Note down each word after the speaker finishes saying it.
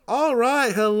All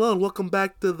right, hello, welcome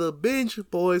back to the Binge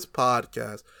Boys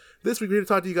podcast. This week we're here to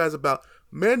talk to you guys about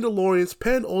Mandalorian's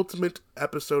penultimate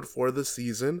episode for the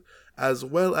season, as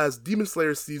well as Demon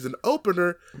Slayer's season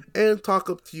opener, and talk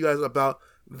up to you guys about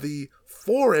the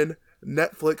foreign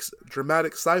Netflix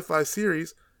dramatic sci-fi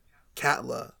series,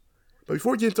 Katla. But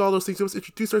before we get into all those things, let's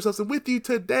introduce ourselves. And with you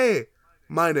today,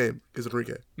 my name is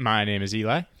Enrique. My name is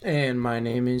Eli. And my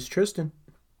name is Tristan.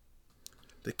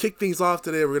 To kick things off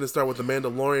today, we're going to start with The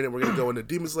Mandalorian, and we're going to go into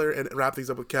Demon Slayer and wrap things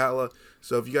up with Katla.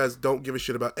 So if you guys don't give a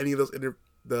shit about any of those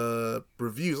the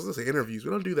reviews, let's say interviews, we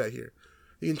don't do that here.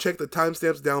 You can check the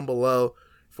timestamps down below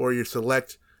for your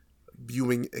select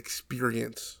viewing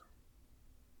experience.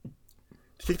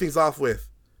 To kick things off with,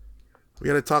 we're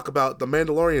going to talk about The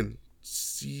Mandalorian,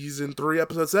 Season 3,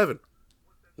 Episode 7.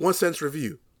 1 cent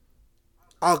review.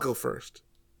 I'll go first.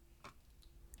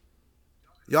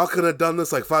 Y'all could have done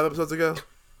this like 5 episodes ago.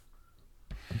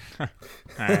 All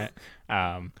right.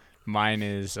 Mine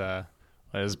is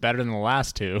better than the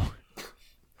last two.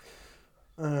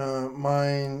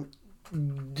 Mine,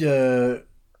 Grogu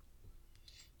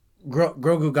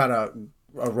got a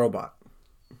robot.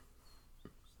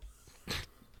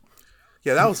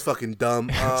 Yeah, that was fucking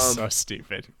dumb. So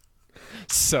stupid.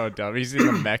 So dumb. He's in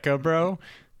a mecha, bro.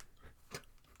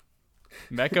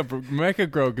 Mecha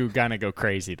Grogu gonna go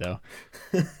crazy though.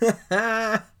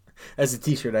 That's a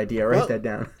t-shirt idea. Write that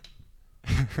down.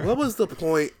 What was the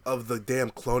point of the damn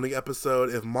cloning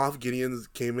episode if Moff Gideon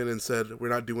came in and said, we're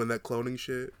not doing that cloning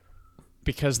shit?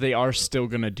 Because they are still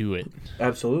gonna do it.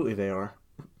 Absolutely they are.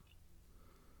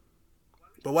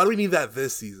 But why do we need that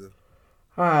this season?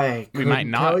 We might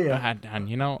not.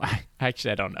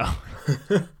 Actually, I don't know.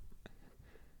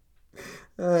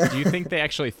 Do you think they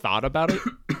actually thought about it?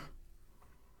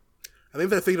 I think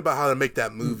they're thinking about how to make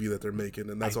that movie that they're making,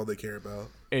 and that's all they care about.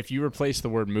 If you replace the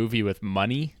word movie with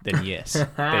money, then yes.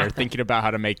 They're thinking about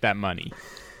how to make that money.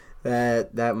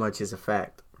 That much is a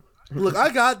fact. Look, I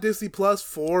got Disney Plus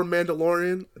for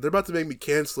Mandalorian. They're about to make me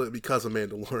cancel it because of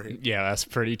Mandalorian. Yeah, that's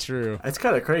pretty true. That's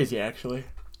kind of crazy, actually.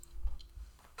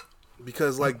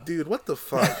 Because, like, dude, what the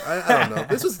fuck? I don't know.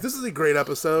 This is a great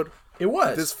episode. It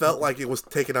was. This felt like it was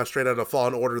taken out straight out of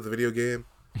Fallen Order, the video game.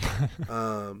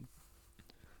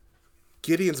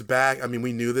 Gideon's back. I mean,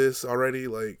 we knew this already.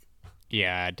 Like,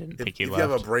 yeah, I didn't think he left. If you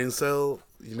have a brain cell,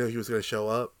 you know he was going to show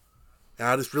up. And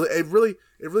I just it really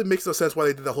makes no sense why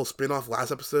they did the whole spin-off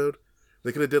last episode.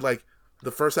 They could have did like the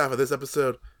first half of this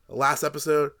episode, the last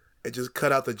episode, and just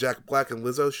cut out the Jack Black and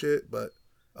Lizzo shit. But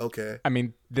okay. I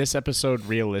mean, this episode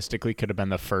realistically could have been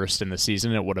the first in the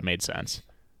season. It would have made sense.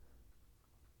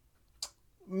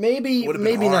 Maybe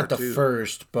not the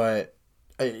first, but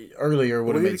earlier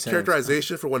would have made sense.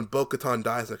 Characterization for when Bo-Katan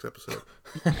dies next episode.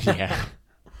 Yeah,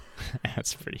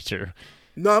 that's pretty true.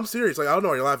 No, I'm serious. Like, I don't know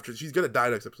why you're laughing. She's gonna die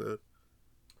next episode.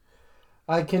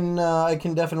 I can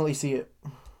definitely see it.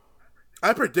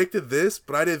 I predicted this,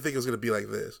 but I didn't think it was gonna be like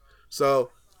this. So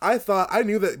I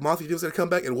knew that Moff Gideon was gonna come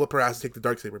back and whoop her ass and take the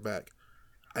Darksaber back.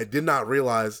 I did not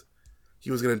realize he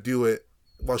was gonna do it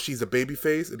while she's a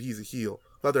babyface and he's a heel.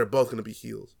 I thought they were both gonna be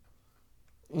heels.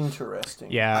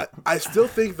 Interesting. Yeah. I still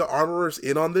think the Armorer's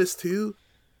in on this too,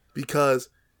 because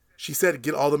she said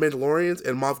get all the Mandalorians,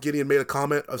 and Moff Gideon made a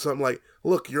comment of something like,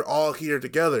 look, you're all here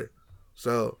together.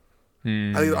 So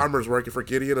I think the Armorer's working for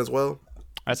Gideon as well.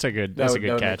 That's a good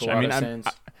catch. I mean,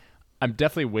 I'm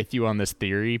definitely with you on this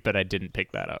theory, but I didn't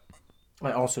pick that up.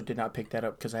 I also did not pick that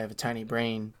up because I have a tiny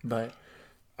brain. But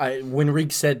when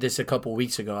Reek said this a couple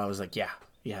weeks ago, I was like, yeah,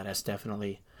 that's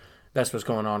what's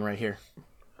going on right here.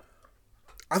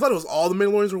 I thought it was all the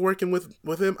Mandalorians were working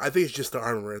with him. I think it's just the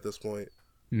Armorer at this point.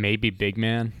 Maybe Big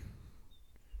Man.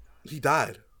 He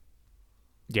died.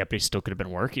 Yeah, but he still could have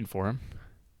been working for him.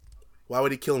 Why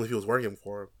would he kill him if he was working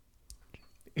for him?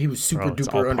 He was super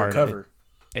duper undercover.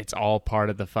 It's all part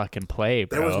of the fucking play,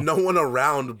 bro. There was no one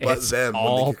around but them. It's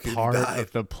all part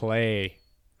of the play.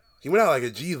 He went out like a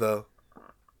G, though.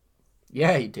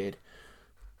 Yeah, he did.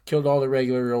 Killed all the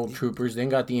regular old troopers, then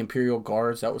got the Imperial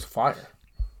Guards. That was fire.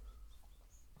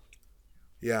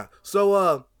 Yeah.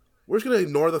 So, we're just going to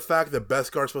ignore the fact that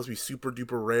Beskar is supposed to be super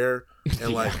duper rare.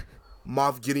 And, like,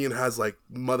 Moff Gideon has, like,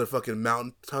 motherfucking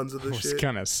mountain tons of this shit. I was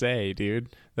going to say,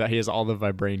 dude, that he has all the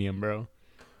vibranium, bro.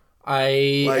 I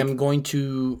am going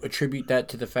to attribute that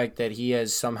to the fact that he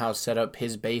has somehow set up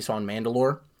his base on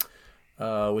Mandalore,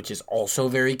 which is also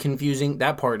very confusing.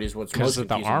 That part is what's most confusing.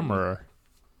 Because of the armorer.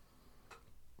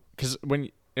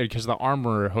 Because the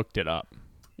armorer hooked it up.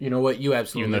 You know what? You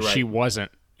absolutely Even though she wasn't.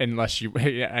 Unless you,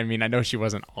 I mean, I know she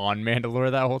wasn't on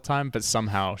Mandalore that whole time, but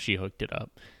somehow she hooked it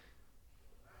up.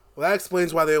 Well, that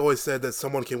explains why they always said that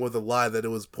someone came with a lie that it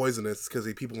was poisonous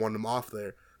because people wanted him off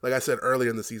there. Like I said earlier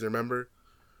in the season, remember?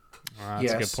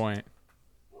 That's a good point.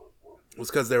 It was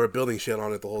because they were building shit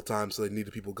on it the whole time, so they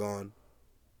needed people gone.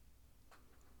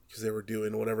 Because they were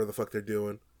doing whatever the fuck they're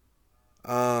doing.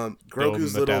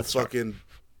 Grogu's little fucking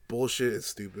bullshit is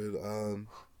stupid.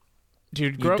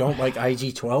 Dude, you don't like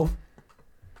IG-12?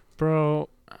 Bro,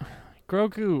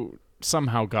 Grogu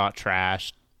somehow got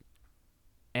trashed.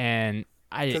 And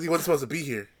because he wasn't supposed to be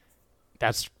here.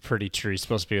 That's pretty true. He's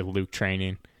supposed to be a Luke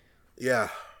training. Yeah.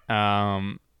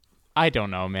 I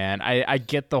don't know, man. I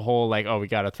get the whole, like, oh, we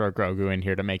got to throw Grogu in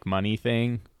here to make money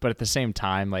thing. But at the same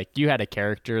time, like, you had a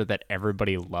character that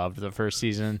everybody loved the first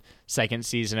season. Second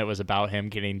season, it was about him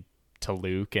getting to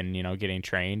Luke and, you know, getting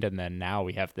trained. And then now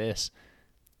we have this.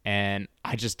 And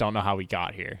I just don't know how we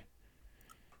got here.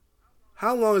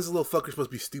 How long is this little fucker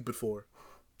supposed to be stupid for?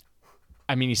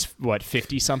 I mean, he's,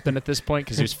 50-something at this point?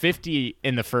 Because he was 50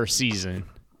 in the first season.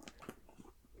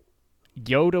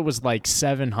 Yoda was like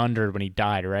 700 when he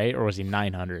died, right? Or was he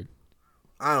 900?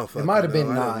 I don't fucking know. It might have been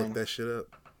 9. I didn't look that shit up.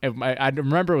 I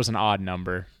remember it was an odd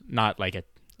number, not like a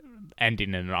ending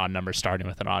in an odd number, starting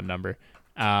with an odd number.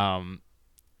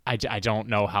 I don't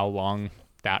know how long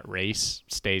that race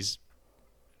stays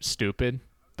stupid,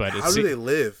 but how do they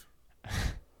live?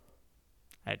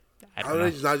 I how do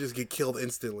they not just get killed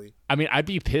instantly? I mean, I'd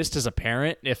be pissed as a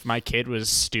parent if my kid was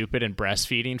stupid and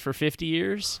breastfeeding for 50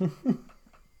 years.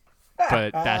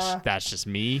 But that's just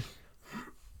me.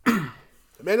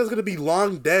 Amanda's gonna be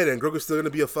long dead, and Grogu's still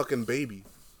gonna be a fucking baby.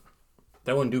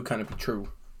 That one do kind of be true.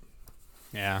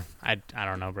 Yeah, I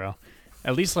don't know, bro.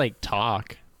 At least like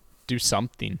talk, do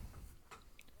something.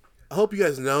 I hope you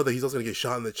guys know that he's also gonna get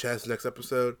shot in the chest next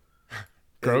episode.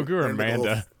 Grogu or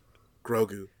Amanda?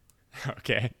 Grogu.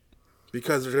 Okay.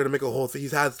 Because they're gonna make a whole thing. He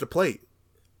has the plate.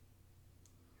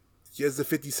 He has the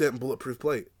 50-cent bulletproof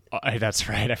plate. Oh, that's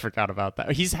right. I forgot about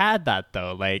that. He's had that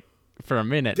though, like for a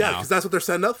minute now. Yeah, because that's what they're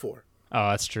setting up for. Oh,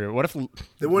 that's true. What if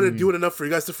they wanted to do it enough for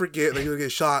you guys to forget, and then you're gonna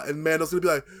get shot, and Mando's gonna be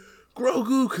like,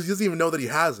 Grogu, because he doesn't even know that he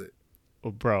has it.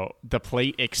 Oh, bro, the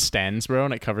plate extends, bro,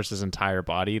 and it covers his entire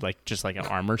body, like just like an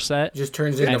armor set. Just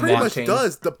turns into it pretty much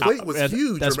does. The plate was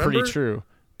huge. That's remember? Pretty true.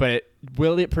 But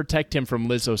will it protect him from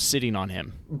Lizzo sitting on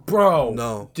him? Bro,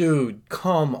 no, dude,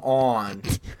 come on.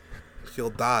 He'll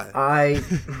die.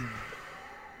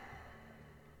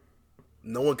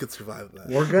 No one could survive that.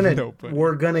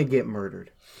 We're gonna get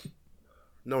murdered.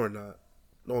 No, we're not.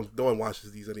 No one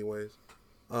watches these anyways.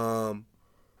 Yeah,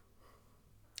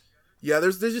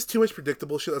 there's just too much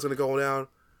predictable shit that's gonna go down.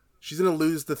 She's gonna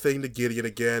lose the thing to Gideon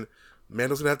again.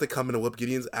 Mando's gonna have to come in and whip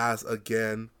Gideon's ass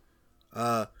again.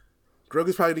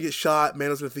 Grogu's probably gonna get shot.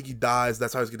 Mando's gonna think he dies.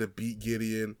 That's how he's gonna beat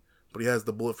Gideon. But he has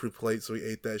the bulletproof plate, so he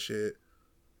ate that shit.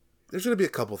 There's gonna be a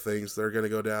couple things that are gonna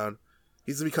go down.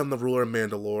 He's gonna become the ruler of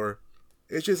Mandalore.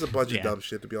 It's just a bunch of dumb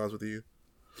shit, to be honest with you.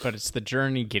 But it's the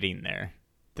journey getting there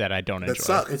that I don't enjoy.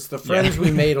 Sucks. It's the friends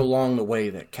we made along the way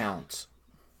that counts.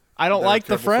 I don't like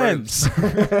the friends.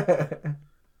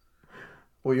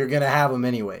 Well, you're going to have them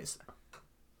anyways.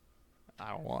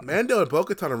 I don't want Mando and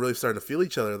Bo-Katan are really starting to feel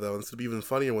each other, though. And it's going to be even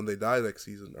funnier when they die next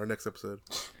season, or next episode.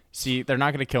 See, they're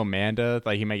not going to kill Manda.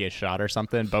 Like, he may get shot or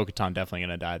something. Bo-Katan definitely going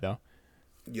to die, though.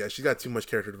 Yeah, she's got too much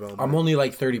character development. I'm only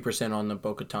like 30% on the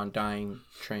Bo-Katan dying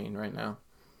train right now.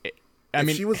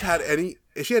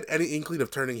 If she had any inkling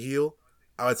of turning heel,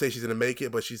 I would say she's gonna make it.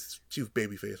 But she's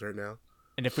babyface right now.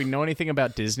 And if we know anything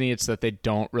about Disney, it's that they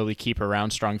don't really keep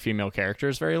around strong female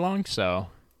characters very long. So,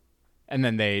 and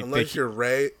then unless you're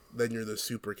Rey, then you're the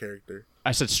super character.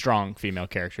 I said strong female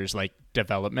characters, like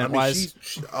development wise.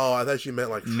 I thought you meant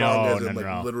like strong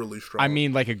no. Literally strong. I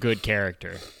mean like a good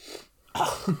character.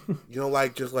 You know,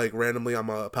 like just like randomly, I'm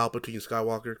a Palpatine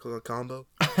Skywalker combo.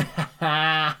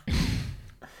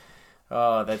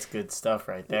 Oh, that's good stuff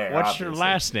right there. What's your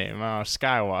last name? Oh,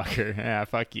 Skywalker. Yeah,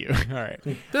 fuck you. All right.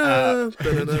 Well,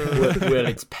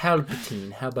 it's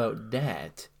Palpatine. How about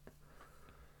that?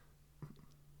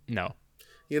 No.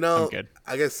 You know, I'm good.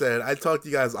 Like I said, I talked to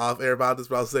you guys off air about this,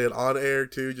 but I'll say it on air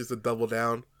too, just to double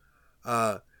down.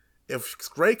 If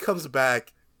Rey comes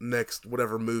back next,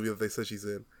 whatever movie that they said she's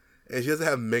in, and she doesn't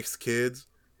have mixed kids,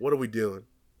 what are we doing?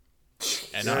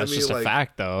 And no, it's just a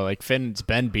fact, though. Like, Finn's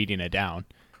been beating it down.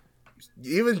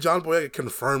 Even John Boyega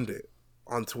confirmed it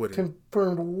on Twitter.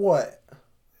 Confirmed what?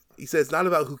 He said it's not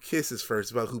about who kisses first,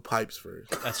 it's about who pipes first.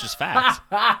 That's just facts.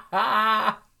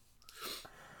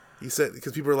 He said,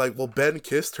 because people are like, well, Ben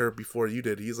kissed her before you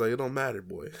did. He's like, it don't matter,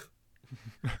 boy.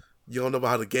 You don't know about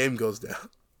how the game goes down.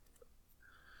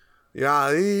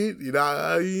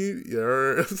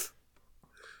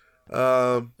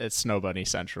 It's Snow Bunny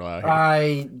Central out here.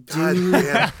 I do.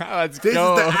 Let's this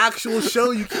go. Is the actual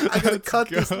show. I gotta cut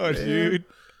this, dude.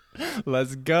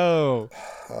 Let's go.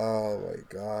 Oh my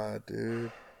god,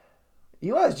 dude.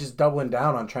 Eli's just doubling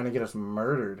down on trying to get us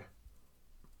murdered.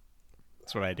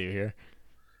 That's what I do here.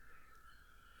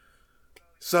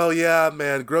 So yeah,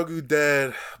 man, Grogu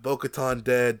dead, Bo-Katan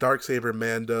dead, Darksaber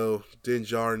Mando, Din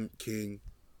Djarin King.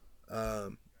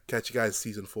 Catch you guys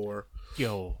season 4.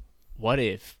 Yo, what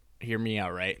if? Hear me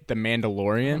out, right? The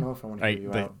Mandalorian. I don't know if I want to hear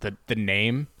you out. The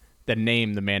name, the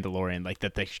Mandalorian, like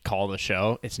that they call the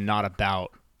show. It's not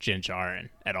about Din Djarin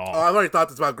at all. Oh, I've already thought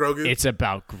this about Grogu. It's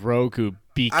about Grogu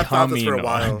becoming. I've thought this for a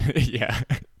while. Yeah.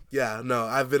 Yeah, no,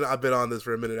 I've been on this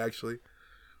for a minute actually.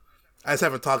 I just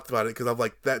haven't talked about it because I'm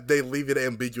like that they leave it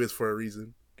ambiguous for a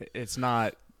reason. It's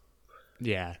not.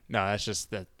 Yeah, no,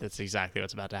 that's exactly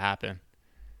what's about to happen.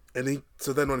 And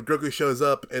so then when Grogu shows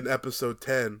up in episode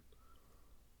 10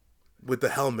 with the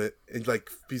helmet and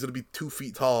like he's gonna be 2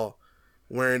 feet tall,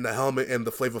 wearing the helmet and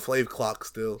the Flavor Flav clock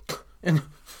still. And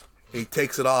he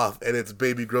takes it off and it's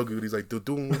baby Grogu and he's like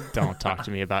doo-doo. Don't talk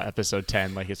to me about episode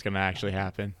 10 like it's gonna actually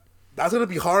happen. That's gonna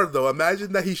be hard though.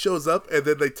 Imagine that he shows up and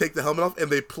then they take the helmet off and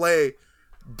they play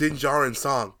Din Djarin's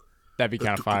song. That'd be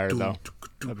kind of fire though.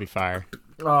 That'd be fire.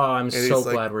 Oh, I'm so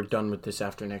like, glad we're done with this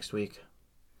after next week.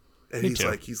 And he's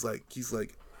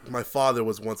like, my father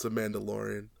was once a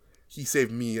Mandalorian. He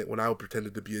saved me when I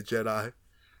pretended to be a Jedi.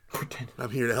 I'm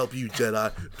here to help you,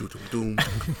 Jedi.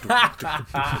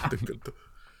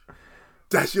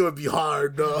 That shit would be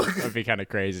hard, dog. That'd be kind of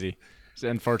crazy. So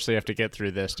unfortunately, I have to get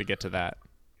through this to get to that.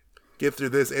 Get through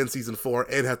this and season 4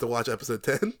 and have to watch episode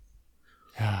 10.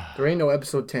 There ain't no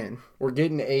episode 10. We're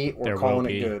getting 8. We're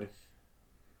calling it good.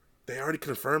 They already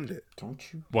confirmed it.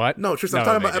 Don't you? What? No, Tristan, I'm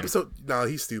talking about episode... No,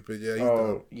 he's stupid. Yeah, he's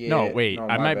dumb. Yeah. No, wait. No,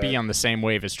 I might bad. be on the same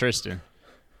wave as Tristan.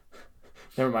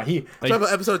 Never mind. I'm talking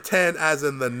about episode 10 as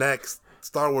in the next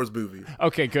Star Wars movie.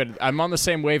 Okay, good. I'm on the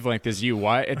same wavelength as you.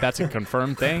 Why? That's a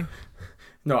confirmed thing?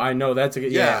 No, I know that's a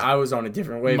good... Yeah, I was on a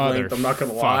different wavelength. I'm not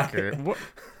going to lie.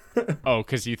 Oh,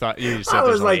 because you thought you said I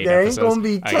was like, there ain't episodes. gonna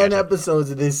be 10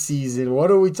 episodes of this season. What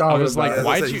are we talking about?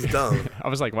 I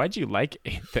was like, why'd you like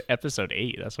the episode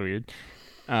 8? That's weird.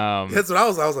 That's what I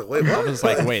was. I was like, wait, what? I was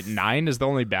like, wait, 9 is the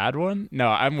only bad one? No,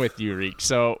 I'm with you, Reek.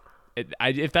 So,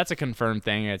 if that's a confirmed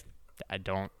thing, I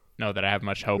don't know that I have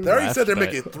much hope. They already said they're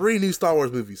making 3 new Star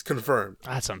Wars movies, confirmed.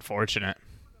 That's unfortunate.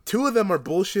 2 of them are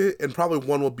bullshit, and probably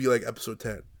one will be like episode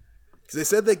 10. Because they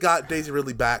said they got Daisy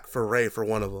Ridley back for Rey for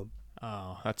one of them.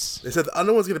 Oh, that's... They said the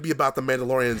other one's going to be about the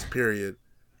Mandalorians, period.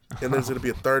 And there's going to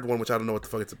be a third one, which I don't know what the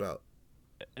fuck it's about.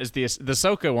 Is the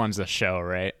Ahsoka one's a show,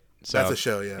 right? So, that's a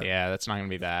show, yeah. Yeah, that's not going to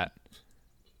be that.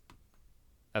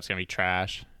 That's going to be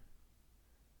trash.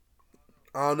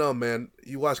 I don't know, man.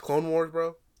 You watch Clone Wars,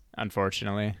 bro?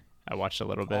 Unfortunately. I watched a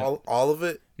little bit. All of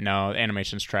it? No, the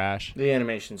animation's trash. The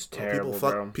animation's terrible,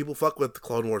 bro. People fuck with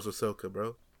Clone Wars Ahsoka,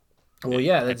 bro. Well,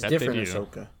 yeah, that's different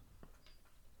Ahsoka.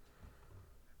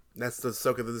 That's the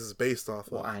Ahsoka that this is based off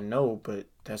of. Well, I know, but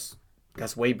that's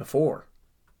way before.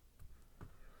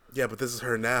 Yeah, but this is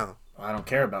her now. Well, I don't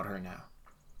care about her now.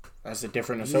 That's a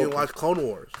different Ahsoka. You didn't watch Clone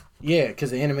Wars. Yeah,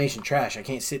 because the animation trash. I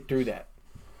can't sit through that.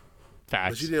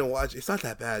 Facts. But you didn't watch. It's not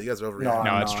that bad. You guys are overreacting.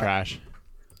 No, it's trash.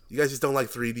 You guys just don't like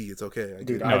 3D. It's okay.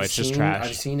 Dude, it's just trash.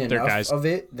 I've seen enough of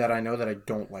it that I know that I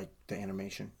don't like the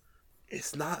animation.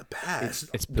 It's not bad.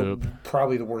 It's poop.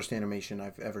 Probably the worst animation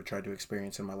I've ever tried to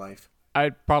experience in my life.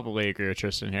 I'd probably agree with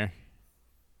Tristan here.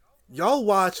 We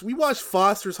watched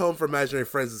Foster's Home for Imaginary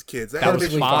Friends as kids. That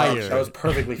was fire. That was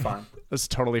perfectly fine. That's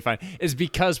totally fine. It's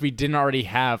because we didn't already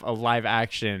have a live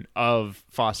action of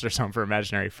Foster's Home for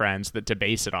Imaginary Friends to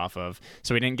base it off of.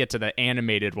 So we didn't get to the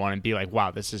animated one and be like,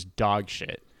 wow, this is dog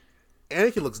shit.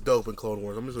 Anakin looks dope in Clone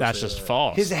Wars. That's just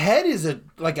false. His head is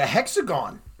like a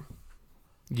hexagon.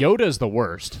 Yoda's the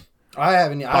worst. I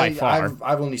haven't. By far.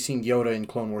 I've only seen Yoda in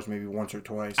Clone Wars maybe once or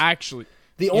twice. Actually,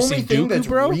 the only thing Dooku, that's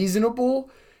bro?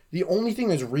 reasonable,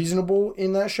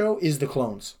 in that show is the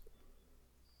clones.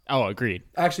 Oh, agreed.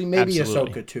 Actually, maybe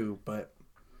Absolutely. Ahsoka too, but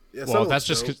Yeah, well, that's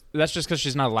just because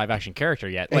she's not a live action character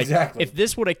yet. Like, exactly. If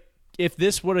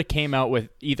this would have came out with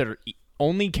either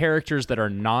only characters that are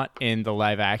not in the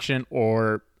live action,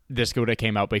 or this would have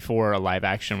came out before a live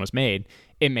action was made,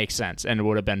 it makes sense and it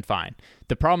would have been fine.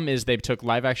 The problem is they took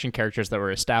live action characters that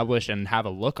were established and have a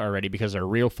look already because they're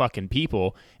real fucking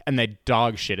people, and they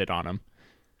dog shitted on them.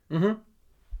 Mm-hmm.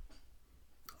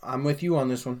 I'm with you on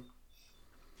this one.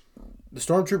 The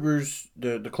stormtroopers,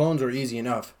 the clones are easy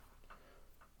enough.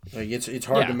 Like it's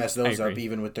hard to mess those up,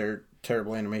 even with their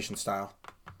terrible animation style.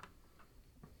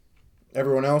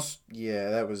 Everyone else,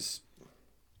 that was.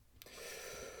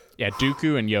 Yeah,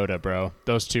 Dooku and Yoda, bro.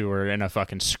 Those two were in a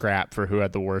fucking scrap for who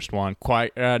had the worst one.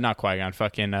 Not Qui-Gon.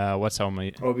 Fucking what's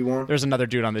homie? Obi-Wan. There's another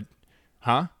dude on the.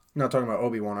 Huh? You're not talking about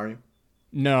Obi-Wan, are you?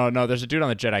 No, there's a dude on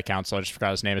the Jedi Council. I just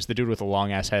forgot his name. It's the dude with the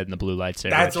long ass head and the blue lightsaber.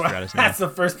 That's the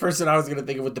first person I was gonna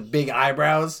think of with the big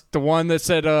eyebrows. The one that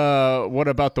said, "What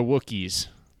about the Wookiees?"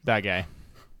 That guy.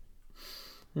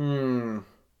 I'm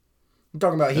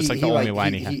talking about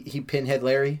he Pinhead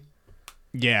Larry.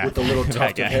 Yeah, with the little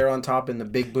tuft of hair on top and the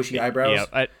big bushy eyebrows.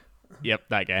 Yep,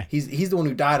 that guy. He's the one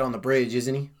who died on the bridge,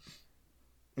 isn't he?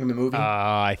 In the movie?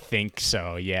 I think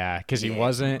so, yeah. Because he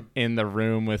wasn't in the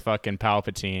room with fucking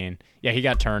Palpatine. Yeah, he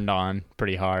got turned on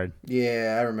pretty hard.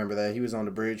 Yeah, I remember that. He was on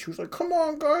the bridge. He was like, come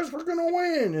on, guys, we're going to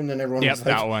win. And then everyone was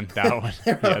like... that one. That was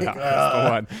the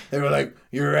one. They were like,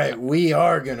 you're right, we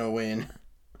are going to win.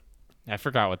 I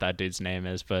forgot what that dude's name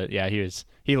is, but yeah,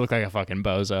 he looked like a fucking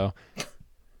bozo.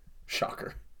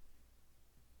 Shocker.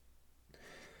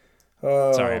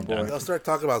 Sorry, I'm done. I'll start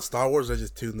talking about Star Wars. I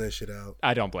just tune that shit out.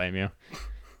 I don't blame you.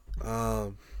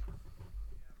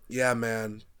 Yeah,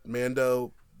 man.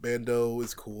 Mando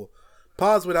is cool.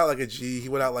 Paz went out like a G. He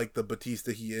went out like the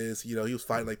Batista he is. You know, he was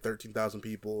fighting like 13,000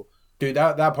 people. Dude,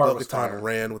 that part was fire.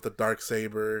 Ran with the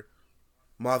darksaber.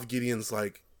 Moff Gideon's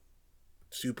like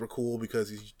super cool because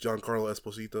he's Giancarlo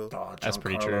Esposito. Oh, that's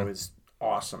pretty true. Is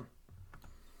awesome.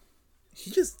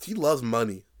 He loves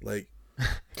money. Like,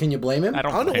 can you blame him? I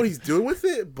don't know what he's doing with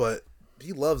it, but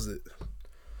he loves it.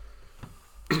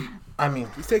 I mean,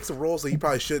 he takes some roles that he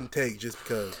probably shouldn't take just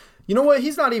because. You know what?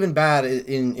 He's not even bad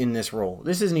in this role.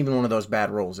 This isn't even one of those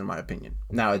bad roles, in my opinion.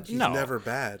 Now, he's never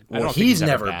bad. Well, he's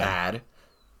never bad.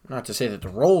 Not to say that the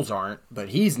roles aren't, but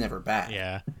he's never bad.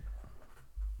 Yeah.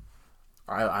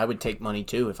 I would take money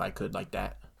too if I could like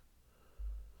that.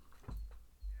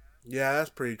 Yeah, that's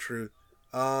pretty true.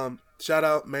 Shout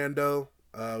out Mando.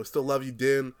 We still love you,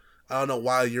 Din. I don't know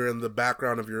why you're in the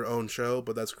background of your own show,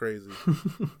 but that's crazy.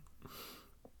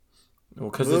 Well,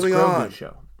 because it's Grogu's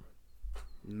show.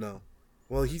 No.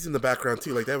 Well, he's in the background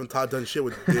too. Like, they haven't done shit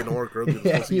with Din or Grogu.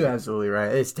 Yeah, you're absolutely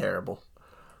right. It's terrible.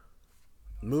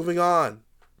 Moving on.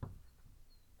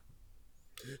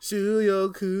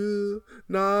 Shuyoku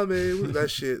Name. That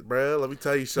shit, bro. Let me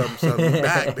tell you something.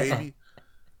 Back, baby.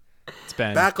 It's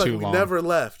been back like too we long. never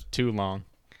left. Too long.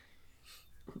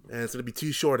 And it's going to be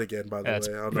too short again, by the way. I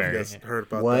don't know if you guys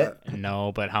heard about that.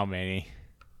 No, but how many?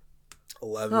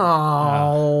 11.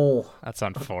 Oh. That's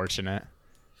unfortunate.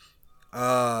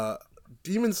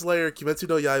 Demon Slayer, Kimetsu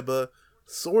no Yaiba,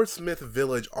 Swordsmith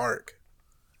Village arc.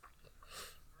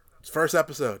 First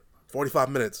episode, 45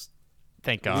 minutes.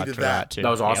 Thank God for that, too. That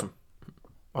was awesome. Yep.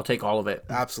 I'll take all of it.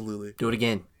 Absolutely. Do it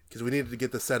again. Because we needed to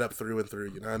get the setup through and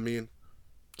through, you know what I mean?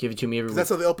 Give it to me every week. That's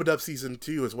how they opened up season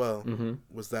 2 as well,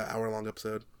 was that hour-long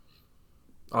episode.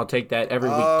 I'll take that every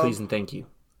week, please and thank you.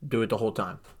 Do it the whole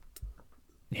time.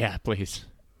 Yeah, please.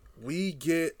 We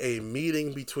get a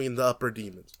meeting between the upper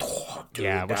demons. Oh, dude,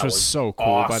 yeah, which was so cool,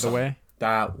 awesome. By the way.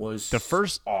 That was the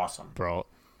first awesome. Bro,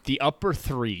 the upper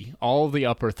three, all of the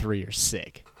upper three are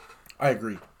sick. I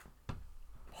agree.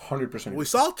 100%. We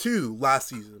saw 2 last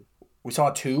season. We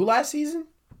saw 2 last season?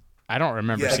 I don't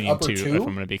remember seeing 2, if I'm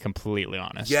going to be completely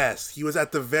honest. Yes, he was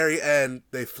at the very end.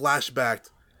 They flashbacked.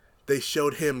 They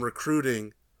showed him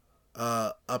recruiting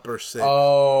upper 6.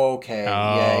 Oh, okay.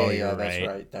 Oh, yeah, that's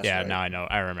right. That's right. Now I know.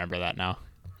 I remember that now.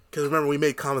 Because remember, we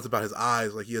made comments about his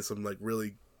eyes. Like, he had some, like,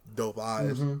 really dope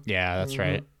eyes. Yeah, that's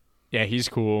right. Yeah, he's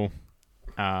cool.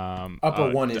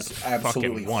 Upper 1 is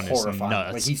absolutely horrifying.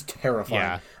 Like, he's terrifying.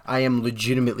 Yeah. I am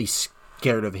legitimately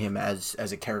scared of him as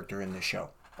a character in this show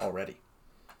already.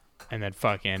 And then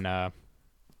fucking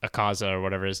Akaza or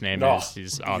whatever his name is,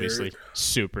 he's obviously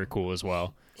super cool as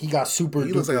well. He got super.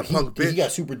 He looks like a punk bitch. He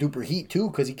got super duper heat too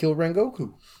because he killed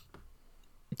Rengoku.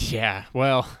 Yeah,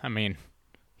 well, I mean,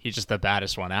 he's just the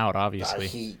baddest one out,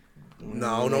 obviously.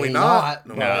 No, he's not.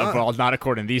 No, well, not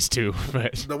according to these two,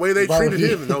 but the way they treated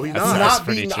him, no, he's not. Not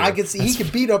beating. I can see he can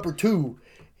beat upper 2.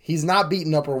 He's not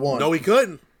beating upper 1. No, he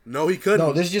couldn't. No,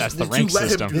 this is just the rank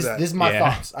system. This is my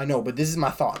thoughts. I know, but this is my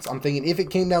thoughts. I'm thinking if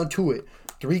it came down to it,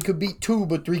 3 could beat 2,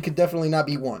 but 3 could definitely not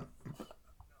beat 1.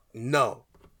 No,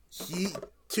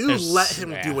 2 let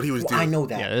him do what he was doing. I know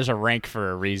that. Yeah, there's a rank for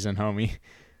a reason, homie.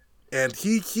 And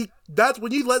he that's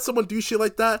when you let someone do shit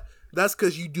like that. That's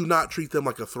because you do not treat them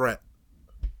like a threat.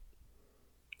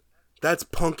 That's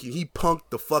punky. He punked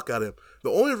the fuck out of him.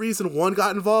 The only reason 1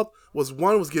 got involved was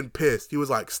 1 was getting pissed. He was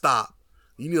like, "Stop.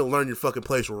 You need to learn your fucking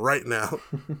place right now.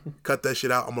 Cut that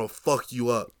shit out. I'm gonna fuck you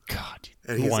up." God.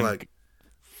 And he's like,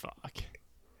 "Fuck."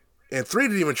 And 3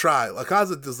 didn't even try.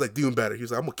 Akaza was like doing better. He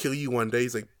was like, "I'm gonna kill you one day."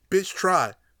 He's like, "Bitch,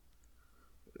 try."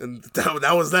 And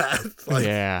that was that. Like,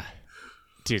 yeah,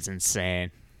 dude's insane.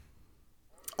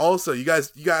 Also, you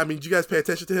guys, I mean, did you guys pay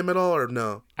attention to him at all or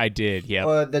no? I did.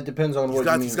 Yeah. That depends on what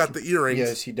you mean. He's got the earrings.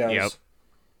 Yes, he does. Yep.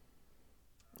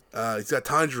 He's got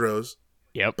Tanjiro's.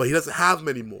 Yep. But he doesn't have them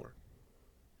anymore.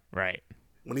 Right.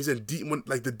 When he's in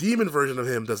like the demon version of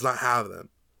him does not have them.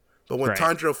 But when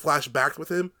Tanjiro flashed back with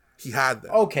him, he had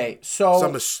them. Okay,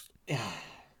 so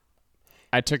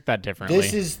I took that differently.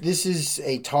 This is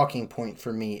a talking point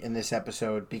for me in this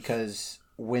episode because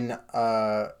when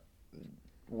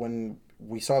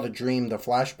we saw the dream, the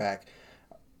flashback,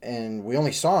 and we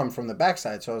only saw him from the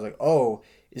backside, so I was like, oh,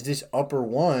 is Upper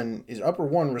One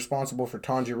responsible for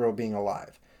Tanjiro being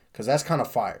alive? Because that's kind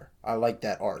of fire. I like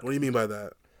that arc. What do you mean by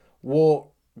that?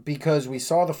 Well, because we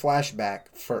saw the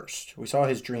flashback first. We saw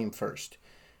his dream first,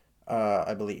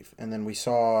 I believe. And then we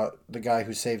saw the guy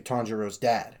who saved Tanjiro's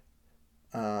dad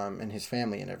and his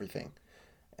family and everything.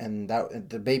 And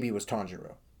the baby was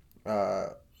Tanjiro.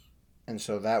 And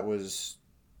so that was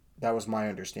my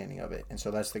understanding of it. And so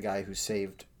that's the guy who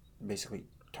saved, basically,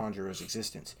 Tanjiro's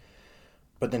existence.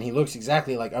 But then he looks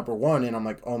exactly like Upper One, and I'm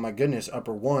like, oh my goodness,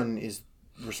 Upper One is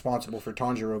responsible for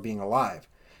Tanjiro being alive.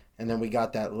 And then we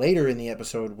got that later in the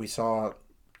episode. We saw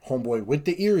Homeboy with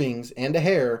the earrings and the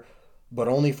hair, but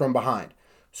only from behind.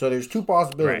 So there's two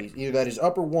possibilities. Right. Either that is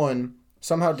Upper One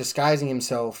somehow disguising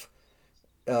himself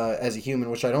as a human,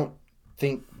 which I don't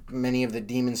think many of the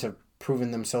demons have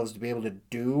proven themselves to be able to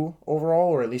do overall,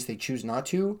 or at least they choose not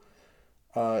to,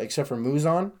 except for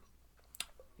Muzan.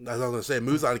 That's what I was going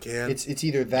to say. Muzan can. It's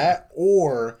either that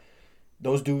or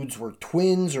those dudes were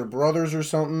twins or brothers or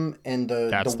something, and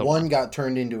the one got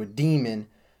turned into a demon.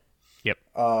 Yep.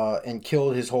 And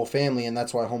killed his whole family, and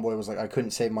that's why Homeboy was like, I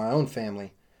couldn't save my own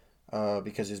family,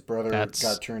 because his brother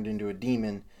got turned into a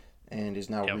demon and is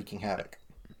now wreaking havoc.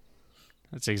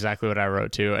 That's exactly what I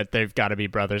wrote too. They've got to be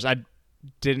brothers. I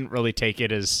didn't really take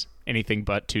it as anything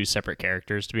but two separate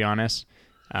characters, to be honest.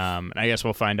 And I guess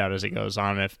we'll find out as it goes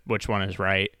on which one is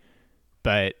right.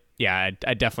 But yeah,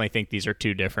 I definitely think these are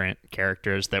two different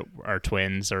characters that are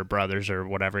twins or brothers or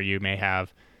whatever you may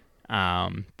have.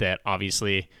 That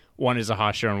obviously one is a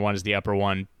Hashira and one is the Upper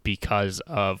One because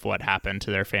of what happened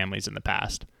to their families in the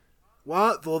past.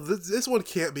 What? Well, this one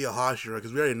can't be a Hashira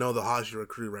because we already know the Hashira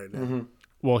crew right now. Mm-hmm.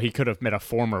 Well, he could have met a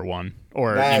former one,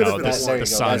 or the son.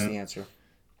 That's the answer.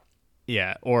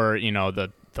 Yeah, or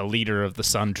the leader of the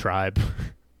Sun tribe.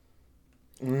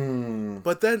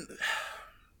 But then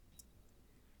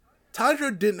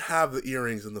Tanjiro didn't have the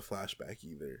earrings in the flashback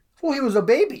either. Well, he was a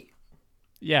baby.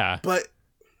 Yeah, but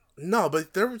he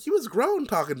was grown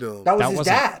talking to him. That was his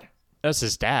dad. That's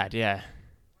his dad. Yeah.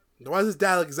 Why does his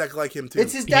dad look exactly like him too?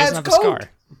 It's his dad's coat.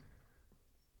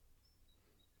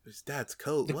 His dad's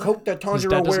coat. The coat that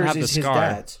Tanjiro wears is his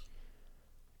dad's.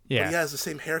 Yeah. But he has the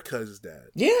same haircut as his dad.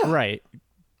 Yeah. Right.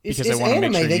 Because they want to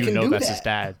make sure you know that's his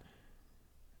dad.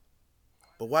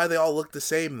 But why do they all look the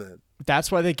same then?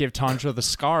 That's why they give Tanjiro the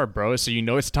scar, bro, so you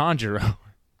know it's Tanjiro.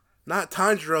 Not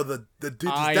Tanjiro, the dude's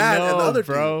dad and the other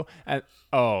bro. I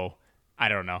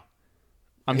don't know.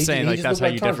 I'm saying like that's how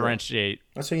you differentiate.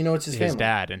 That's how you know it's his family.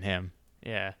 Dad and him.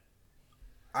 Yeah.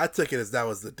 I took it as that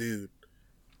was the dude.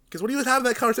 Because when he was having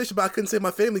that conversation about I couldn't save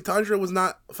my family, Tanjiro was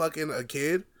not fucking a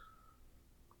kid.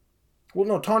 Well,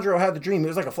 no, Tanjiro had the dream. It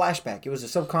was like a flashback. It was a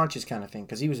subconscious kind of thing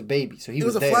because he was a baby, so he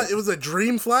was there. It was a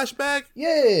dream flashback?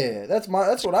 Yeah, that's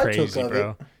what I took of bro.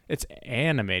 it. It's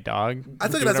anime, dog. I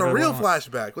took it as a real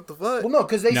flashback. What the fuck? Well, no,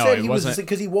 because they said he was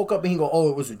because he woke up and he go, "Oh,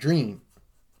 it was a dream."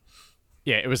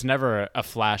 Yeah, it was never a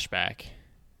flashback.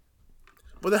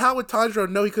 But then how would Tanjiro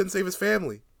know he couldn't save his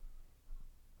family?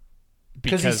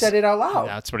 Because he said it out loud.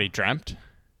 That's what he dreamt.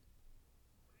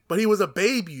 But he was a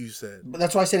baby, you said. But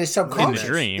that's why I said it's subconscious. In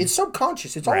the dream. It's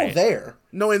subconscious. It's all there.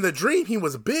 No, in the dream, he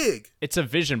was big. It's a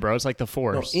vision, bro. It's like the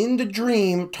Force. No, in the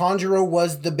dream, Tanjiro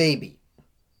was the baby.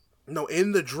 No,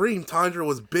 in the dream, Tanjiro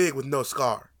was big with no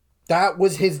scar. That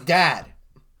was his dad.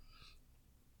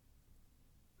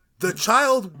 The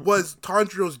child was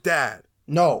Tanjiro's dad.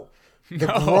 No. The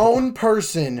grown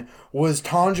person was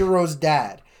Tanjiro's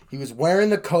dad. He was wearing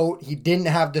the coat. He didn't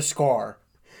have the scar.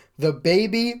 The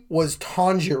baby was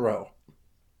Tanjiro.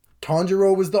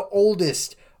 Tanjiro was the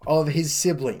oldest of his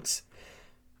siblings.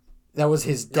 That was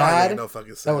his dad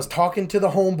that was talking to the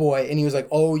homeboy, and he was like,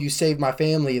 "Oh, you saved my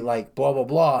family, like, blah, blah,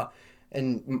 blah,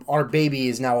 and our baby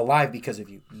is now alive because of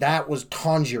you." That was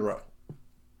Tanjiro.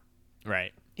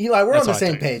 Right. Eli, we're on the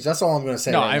same page. That's all I'm going to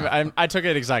say. No, I took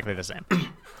it exactly the same.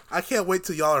 I can't wait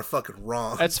till y'all are fucking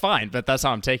wrong. That's fine, but that's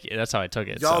how I'm taking it. That's how I took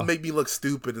it. Y'all make me look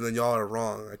stupid, and then y'all are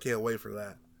wrong. I can't wait for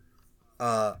that.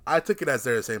 I took it as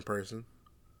they're the same person.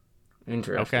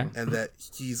 Interesting. Okay. And that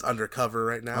he's undercover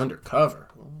right now. Undercover?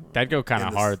 That'd go kind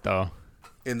of hard, though.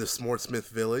 In the Swordsmith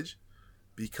village.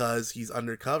 Because he's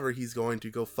undercover, he's going to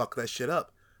go fuck that shit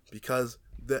up. Because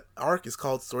the arc is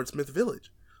called Swordsmith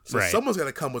Village. So someone's going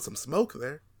to come with some smoke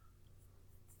there.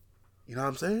 You know what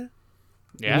I'm saying?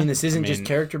 Yeah. I mean, this isn't just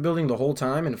character building the whole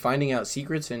time and finding out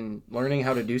secrets and learning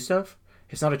how to do stuff?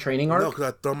 It's not a training arc? No, because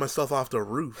I'd throw myself off the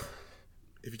roof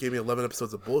if you gave me 11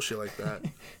 episodes of bullshit like that.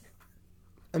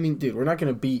 I mean, dude, we're not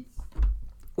going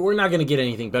to get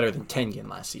anything better than Tengen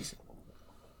last season.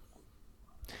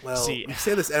 Well, we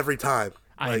say this every time.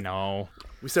 I know.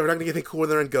 We said we're not going to get anything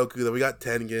cooler than Goku, then we got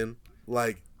Tengen.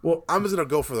 Like, well, I'm just going to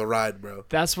go for the ride, bro.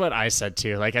 That's what I said,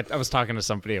 too. Like, I was talking to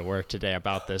somebody at work today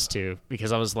about this, too,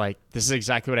 because I was like, this is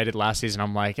exactly what I did last season.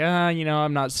 I'm like,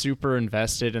 I'm not super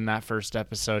invested in that first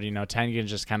episode. Tengen's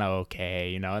just kind of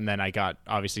okay, and then I got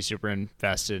obviously super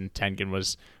invested, and Tengen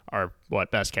was our,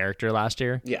 best character last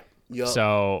year? Yeah. Yep.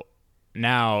 So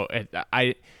now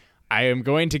I am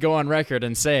going to go on record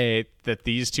and say that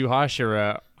these two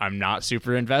Hashira I'm not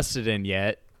super invested in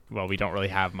yet. Well, we don't really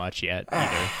have much yet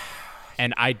either.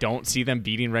 And I don't see them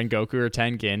beating Rengoku or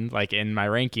Tengen, like, in my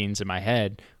rankings in my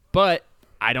head. But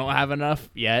I don't have enough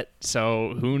yet,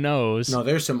 so who knows? No,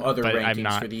 there's some other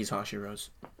rankings for these Hashiros.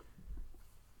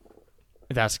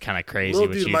 That's kind of crazy Lil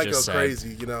what dude you might just go said.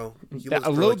 crazy, He looks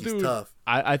like he's tough.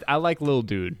 I like Lil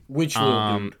Dude. Which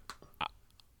Lil Dude?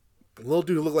 Lil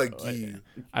Dude look like Gee.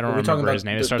 I don't remember his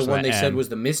name. It starts the with one they an said M. was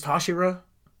the Mist Hashira?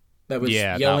 That was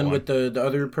yelling with the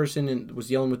other person and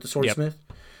was yelling with the Swordsmith?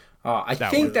 Yep. I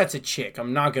think that's a chick.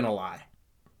 I'm not going to lie.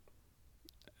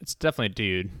 It's definitely a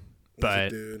dude.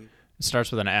 But it starts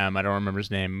with an M. I don't remember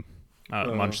his name.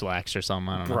 Munchlax or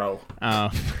something. I don't know.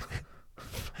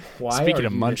 Why Speaking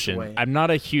of Munchin, I'm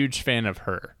not a huge fan of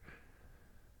her.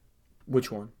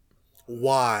 Which one?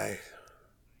 Why?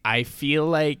 I feel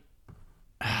like...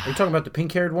 Are you talking about the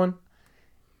pink-haired one?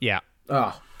 Yeah.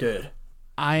 Oh, dude.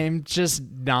 I'm just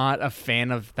not a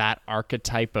fan of that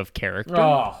archetype of character.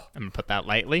 Oh. I'm going to put that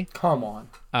lightly. Come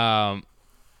on.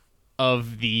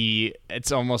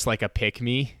 It's almost like a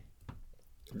pick-me.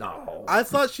 No. I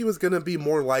thought she was going to be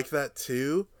more like that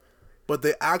too, but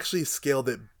they actually scaled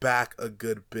it back a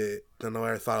good bit than the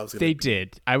way I thought it was going to be. They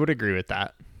did. I would agree with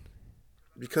that.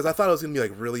 Because I thought it was going to be,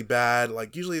 like, really bad.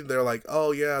 Like, usually they're like,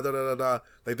 oh, yeah, da-da-da-da.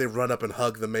 Like, they run up and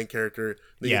hug the main character.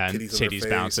 They get titties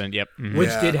bouncing, yep. Mm-hmm.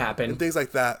 Which did happen. And things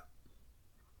like that.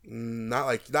 Not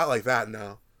like that,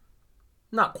 no.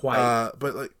 Not quite.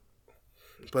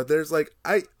 But there's, like,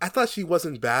 I thought she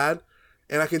wasn't bad.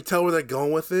 And I can tell where they're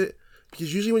going with it.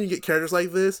 Because usually when you get characters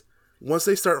like this, once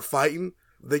they start fighting,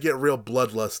 they get real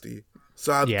bloodlusty.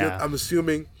 So I'm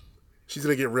assuming... she's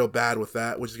going to get real bad with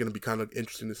that, which is going to be kind of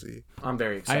interesting to see. I'm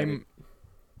very excited.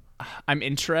 I'm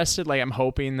interested. Like, I'm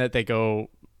hoping that they go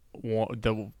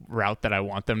the route that I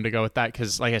want them to go with that.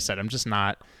 Because, like I said, I'm just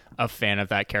not a fan of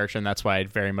that character. And that's why I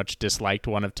very much disliked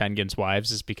one of Tengen's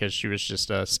wives, is because she was just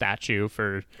a statue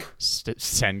for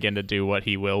Tengen to do what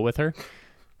he will with her.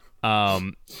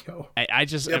 I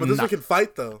just... Yeah, but this one can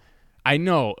fight, though. I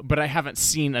know, but I haven't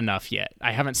seen enough yet.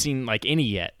 I haven't seen, like, any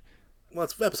yet. Well,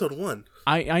 it's episode 1.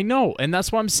 I know, and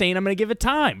that's why I'm saying I'm going to give it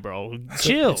time, bro.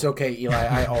 Chill. It's okay, Eli.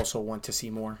 I also want to see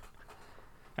more.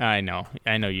 I know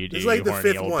you do. It's like the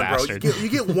 5th one, bastard. bro. You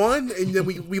get one, and then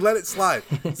we let it slide.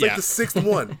 It's like the 6th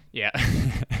one. Yeah.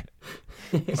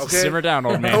 Okay? Simmer down,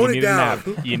 old man. You need a nap.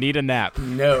 You need a nap.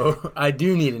 No, I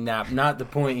do need a nap. Not the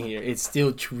point here. It's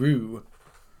still true.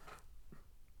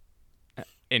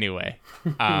 Anyway,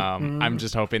 I'm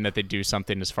just hoping that they do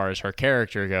something as far as her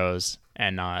character goes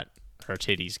and not her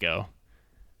titties go.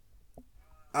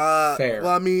 Fair. Well,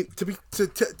 I mean,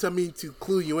 to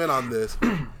clue you in on this,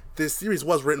 this series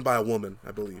was written by a woman,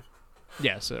 I believe.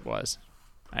 Yes, it was.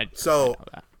 I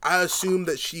assume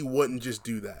that she wouldn't just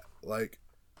do that. Like,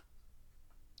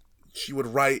 she would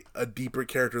write a deeper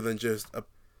character than just a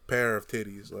pair of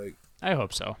titties. Like, I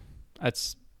hope so.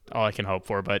 That's all I can hope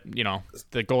for. But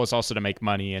the goal is also to make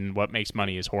money, and what makes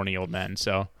money is horny old men.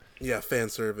 So yeah, fan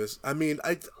service. I mean,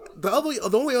 the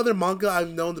only other manga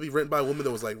I've known to be written by a woman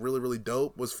that was like really, really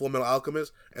dope was Full Metal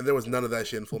Alchemist, and there was none of that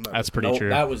shit in Full Metal. That's pretty true.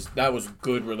 That was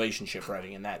good relationship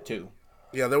writing in that too.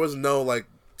 Yeah, there was no like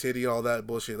titty and all that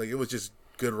bullshit. Like, it was just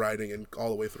good writing and all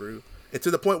the way through. And to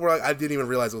the point where I didn't even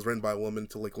realize it was written by a woman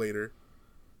until like later.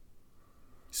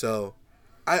 So,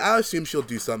 I assume she'll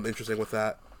do something interesting with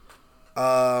that.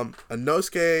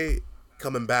 Inosuke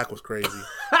coming back was crazy.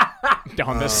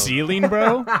 On the ceiling,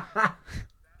 bro?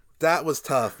 That was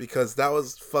tough because that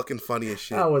was fucking funny as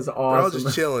shit. That was awesome. I was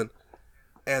just chilling.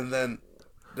 And then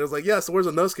there's like, yeah, so where's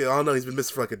Inosuke? Oh no, he's been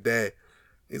missing for like a day.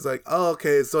 He's like, oh,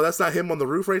 okay, so that's not him on the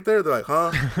roof right there? They're like,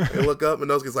 huh? They look up and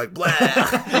Inosuke's like, blah.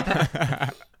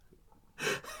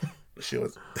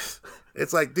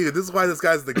 It's like, dude, this is why this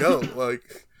guy's the GOAT.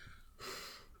 Like,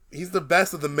 he's the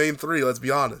best of the main three, let's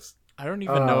be honest. I don't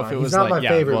even know if it was not like, my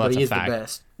favorite, well, but he is fact. the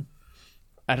best.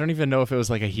 I don't even know if it was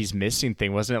like a he's missing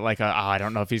thing. Wasn't it like I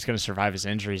don't know if he's going to survive his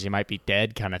injuries. He might be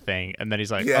dead kind of thing. And then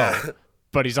he's like, oh,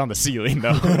 but he's on the ceiling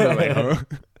though. Like, huh?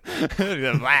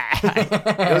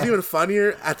 It was even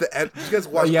funnier at the end. Did you guys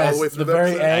watch all the way through the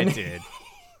very end? I did.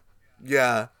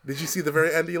 Yeah. Did you see the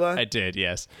very end, Eli? I did,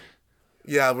 yes.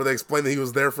 Yeah, where they explained that he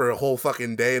was there for a whole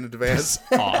fucking day in advance.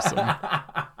 Awesome.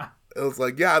 It was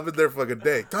like, yeah, I've been there for like a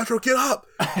day. Tanjiro, get up!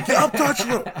 Get up,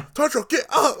 Tanjiro! Tanjiro, get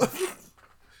up!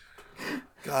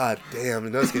 God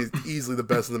damn, Inosuke is easily the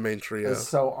best of the main trio. It's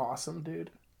so awesome,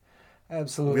 dude.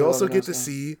 Absolutely. We also get to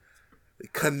see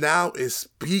Kanao is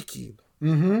speaking.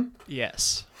 Mm-hmm.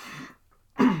 Yes.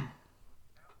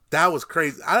 That was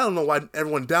crazy. I don't know why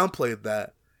everyone downplayed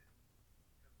that.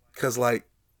 Because, like,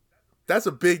 that's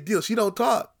a big deal. She don't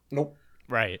talk. Nope.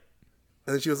 Right.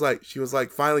 And then she was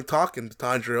like finally talking to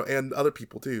Tanjiro and other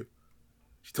people too.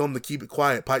 She told him to keep it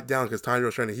quiet, pipe down, because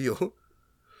Tanjiro's trying to heal.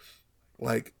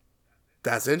 Like,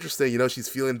 that's interesting. You know, she's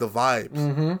feeling the vibes.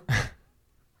 Mm-hmm.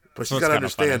 But she's got to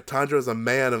understand, Tanjiro's a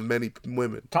man of many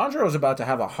women. Tanjiro's about to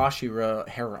have a Hashira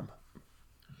harem.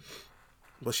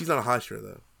 Well, she's not a Hashira,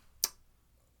 though.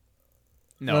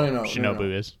 No,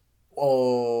 Shinobu is.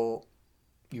 Oh,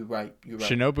 you're right.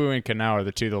 Shinobu and Kanao are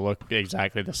the two that look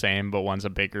exactly the same, but one's a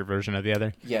bigger version of the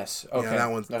other. Yes. Okay. Yeah,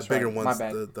 that one's That's the bigger right. one's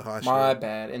My bad. the Hashira. My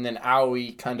bad. And then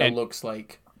Aoi kind of looks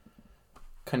like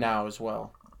Kanao as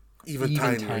well. Even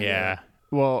tinier. Yeah.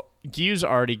 Well, Gyu's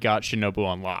already got Shinobu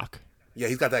on lock. Yeah,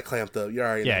 he's got that clamped up. You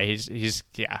already know. Yeah, he's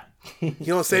yeah. He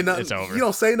don't say nothing. It's over. He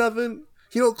don't say nothing.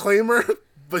 He don't claim her,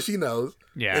 but she knows.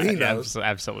 Yeah, and he knows.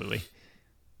 Absolutely.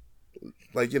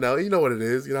 Like, you know what it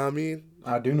is. You know what I mean?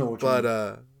 I do know what you mean.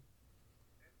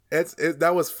 But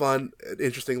that was fun. An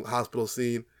interesting hospital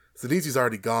scene. Zenitsu's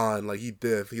already gone. Like, he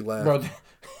left. Bro,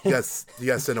 He got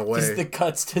sent away. just the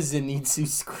cuts to Zenitsu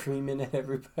screaming at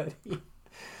everybody.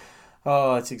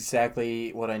 Oh, it's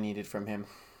exactly what I needed from him.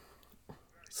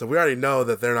 So we already know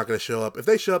that they're not going to show up. If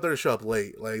they show up, they're going to show up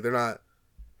late. Like, they're not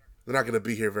going to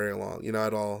be here very long, you know,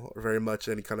 at all, or very much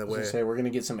any kind of way. We're going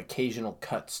to get some occasional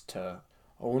cuts to,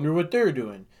 I wonder what they're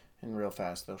doing. And real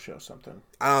fast, they'll show something.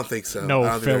 I don't think so.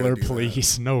 No filler,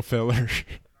 please. No filler.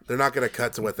 They're not going to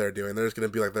cut to what they're doing. They're just going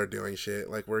to be like they're doing shit.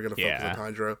 Like, we're going to focus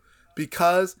on Tanjiro.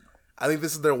 Because I think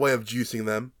this is their way of juicing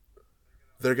them.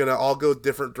 They're going to all go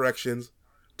different directions.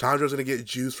 Tanjiro's going to get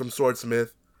juice from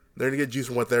Swordsmith. They're going to get juice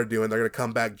from what they're doing. They're going to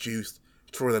come back juiced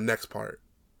for the next part.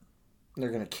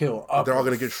 They're going to kill up. They're all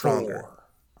going to get stronger.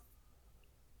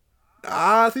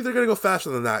 I think they're going to go faster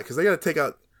than that because they got to take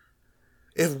out...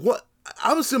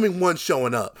 I'm assuming one's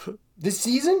showing up. This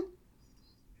season?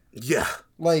 Yeah.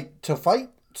 Like, to fight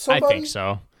somebody? I think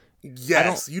so.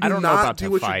 Yes. You do not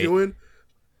do what you're doing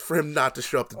for him not to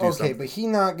show up to do something. Okay, but he's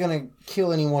not going to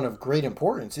kill anyone of great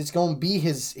importance. It's going to be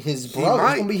his brother.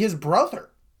 It's going to be his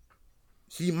brother.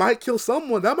 He might kill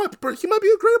someone. He might be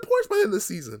a great importance by the end of the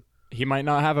season. He might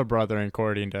not have a brother,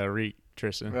 according to Reek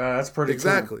Tristan. That's pretty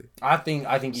exactly. Cool. I think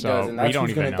he does, and that's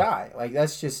who's going to die. Like,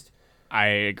 that's just... I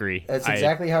agree. That's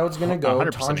exactly how it's going to go.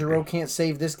 Tanjiro agree. can't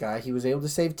save this guy. He was able to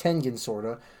save Tengen, sort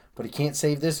of, but he can't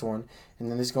save this one.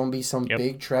 And then there's going to be some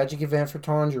big tragic event for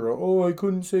Tanjiro. Oh, I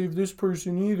couldn't save this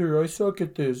person either. I suck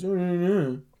at this.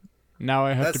 Now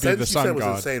I have to be the sun god. That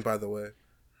was insane, by the way.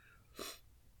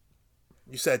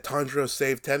 You said Tanjiro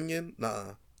saved Tengen?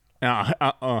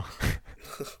 Nuh-uh.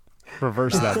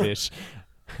 Reverse that bitch.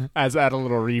 Add a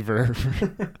little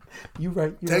reverb. You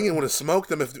right. Tengen would have smoked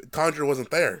him if Tanjiro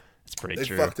wasn't there. That's pretty they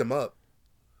true. They fucked him up.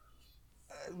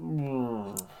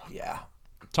 Yeah.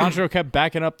 Tanjiro kept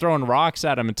backing up, throwing rocks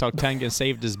at him until Tengen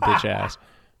saved his bitch ass.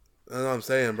 That's what I'm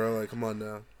saying, bro. Like, come on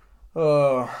now.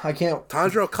 I can't.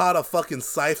 Tanjiro caught a fucking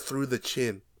scythe through the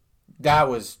chin. That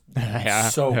was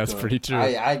so that's good. pretty true.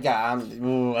 I got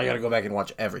to go back and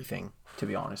watch everything, to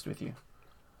be honest with you.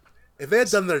 If they had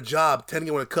done their job,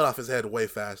 Tengen would have cut off his head way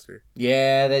faster.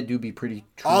 Yeah, that do be pretty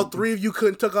true. All three of you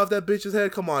couldn't took off that bitch's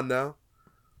head? Come on now.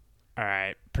 All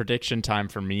right, prediction time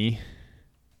for me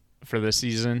for this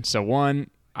season. So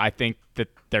one, I think that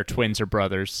their twins are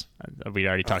brothers. We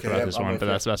already talked about this one, but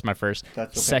that's my first.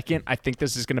 That's okay. Second, I think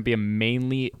this is going to be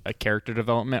mainly a character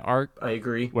development arc. I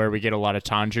agree. Where we get a lot of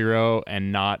Tanjiro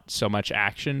and not so much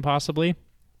action, possibly.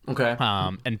 Okay.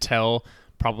 Until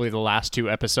probably the last two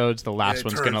episodes. The last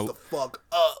one's going to fuck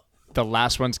up. The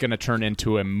last one's going to turn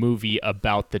into a movie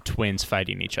about the twins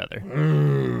fighting each other.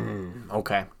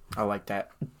 Okay, I like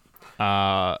that.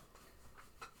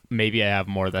 Maybe I have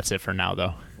more. That's it for now,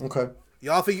 though. Okay.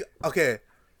 Y'all think... Okay,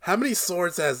 how many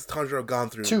swords has Tanjiro gone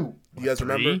through? 2. You guys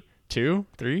remember? 2?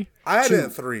 3? I had it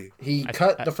at 3. He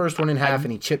cut the first one in half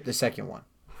and he chipped the second one.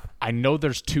 I know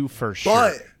there's 2 for sure.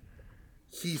 But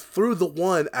he threw the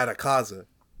one at Akaza.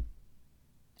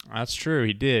 That's true.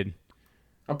 He did.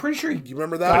 I'm pretty sure You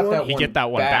remember that one? He get that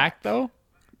one back though?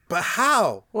 But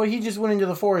how? Well, he just went into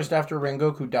the forest after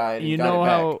Rengoku died and You got know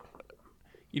it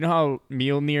back. how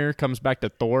Mjolnir comes back to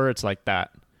Thor? It's like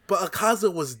that. But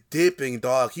Akaza was dipping,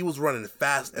 dog. He was running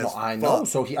fast as Well, I fuck. know.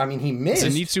 So he missed.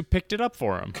 Zenitsu picked it up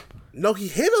for him. No, he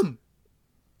hit him.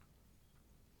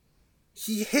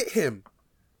 He hit him.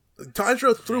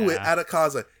 Tanjiro threw it at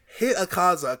Akaza. Hit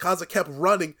Akaza. Akaza kept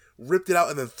running, ripped it out,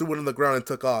 and then threw it on the ground and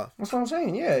took off. That's what I'm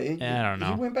saying. Yeah. I don't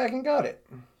know. He went back and got it.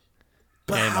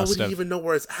 But Yeah, he how must would he have. even know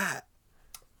where it's at?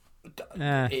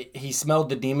 He smelled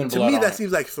the demon To blood. me, on that it.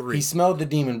 seems like 3. He smelled the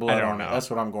demon blood don't on know. it. That's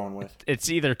what I'm going with. It's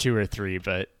either 2 or 3,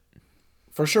 but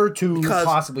For sure, 2, Because-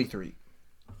 possibly 3.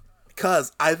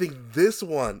 Because I think this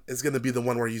one is going to be the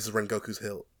one where he uses Rengoku's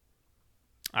hilt.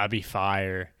 I'd be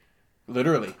fire.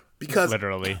 Literally. Because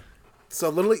Literally.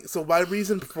 So my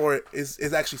reason for it is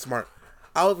actually smart.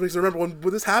 I always remember when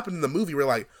this happened in the movie, we're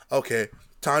like, okay,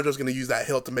 Tanjiro's going to use that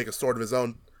hilt to make a sword of his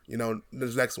own, in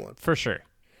this next one. For sure.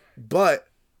 But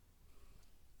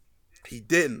he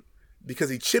didn't, because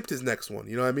he chipped his next one,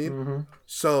 you know what I mean? Mm-hmm.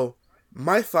 So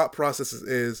my thought process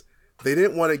is they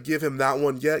didn't want to give him that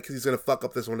one yet because he's going to fuck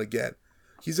up this one again.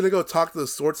 He's going to go talk to the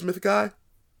swordsmith guy,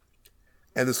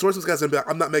 and the swordsmith guy's going to be like,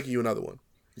 I'm not making you another one.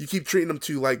 You keep treating him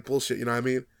to like bullshit, you know what I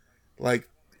mean? Like,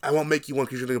 I won't make you one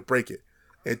because you're going to break it.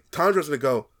 And Tanjiro's going to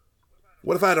go,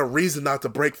 what if I had a reason not to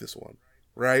break this one,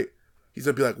 right? He's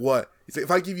going to be like, what? He's like,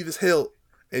 if I give you this hilt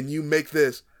and you make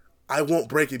this, I won't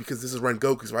break it because this is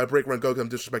Rengoku. So if I break Rengoku, I'm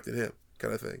disrespecting him,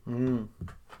 kind of thing. Mm.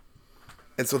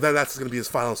 And so then that's going to be his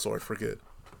final sword for good.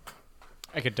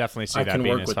 I could definitely see I that can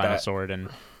being work his with final that. sword, and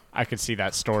I could see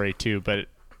that story too, but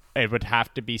it would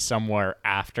have to be somewhere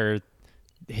after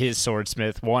his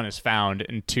swordsmith, 1, is found,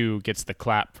 and 2, gets the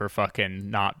clap for fucking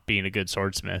not being a good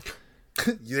swordsmith.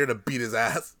 You're going to beat his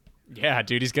ass. Yeah,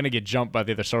 dude, he's going to get jumped by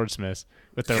the other swordsmiths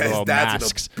with their Yeah, his little dad's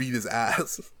masks. going to beat his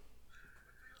ass.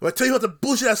 Well, I tell you about the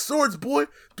bullshit ass swords, boy.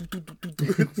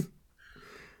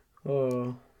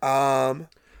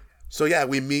 So yeah,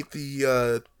 we meet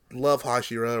the Love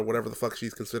Hashira, or whatever the fuck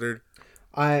she's considered.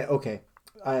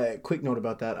 Quick note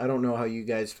about that. I don't know how you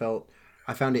guys felt.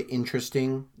 I found it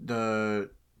interesting, the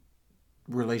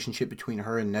relationship between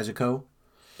her and Nezuko.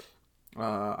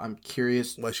 I'm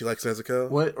curious Why she likes Nezuko.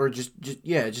 what, or just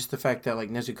the fact that like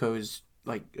Nezuko is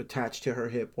like attached to her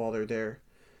hip while they're there.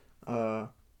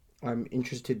 I'm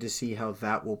interested to see how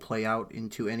that will play out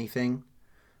into anything.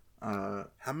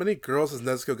 How many girls has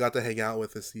Nezuko got to hang out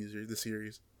with this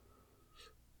series?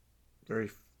 Very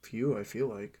few, I feel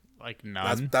like. Like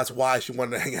none. That's why she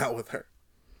wanted to hang out with her.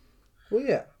 Well,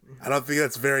 yeah. I don't think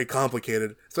that's very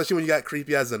complicated, especially when you got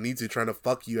creepy ass Zenitsu trying to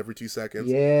fuck you every 2 seconds.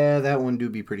 Yeah, that one do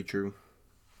be pretty true.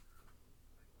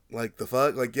 Like, the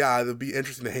fuck? Like, yeah, it would be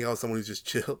interesting to hang out with someone who's just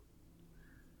chill.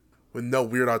 With no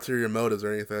weird ulterior motives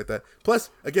or anything like that. Plus,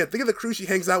 again, think of the crew she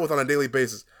hangs out with on a daily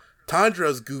basis.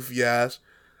 Tanjiro's goofy ass.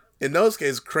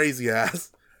 Inosuke's crazy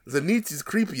ass. Zenitsu's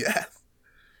creepy ass.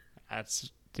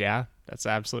 That's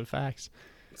absolute facts.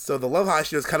 So the love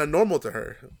Hashira is kind of normal to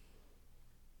her.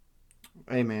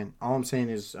 Hey, man, all I'm saying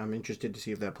is I'm interested to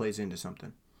see if that plays into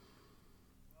something.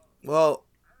 Well,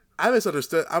 I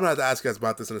misunderstood. I'm going to have to ask you guys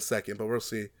about this in a second, but we'll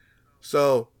see.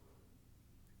 So,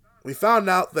 we found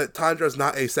out that Tanjiro's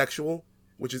not asexual,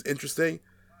 which is interesting,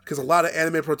 because a lot of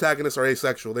anime protagonists are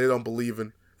asexual. They don't believe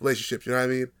in relationships, you know what I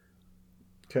mean?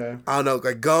 Okay. I don't know,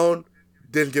 like Gon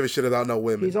didn't give a shit about no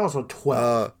women. He's also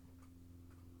 12.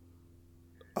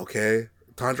 Okay.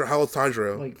 Tanjiro, how old's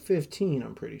Tanjiro? Like 15,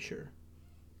 I'm pretty sure.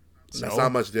 That's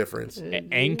not much difference.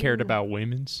 Aang cared about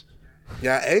women's.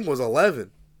 Yeah, Aang was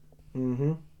 11.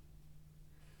 Mm-hmm.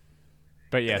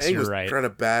 But yes, Aang you're was right. trying to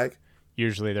bag.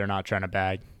 Usually they're not trying to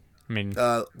bag. I mean,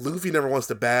 Luffy never wants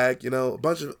to bag. A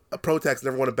bunch of protagonists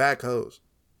never want to bag hoes.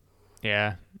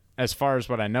 yeah. As far as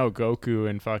what I know, Goku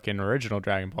in fucking original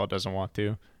Dragon Ball doesn't want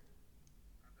to.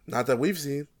 Not that we've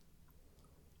seen.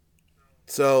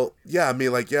 So yeah, I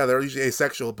mean, like, yeah, they're usually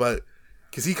asexual, but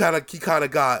because he got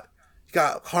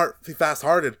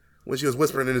fast-hearted when she was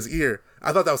whispering in his ear.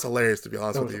 I thought that was hilarious, to be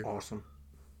honest That with was you. awesome.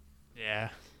 Yeah.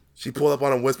 She pulled up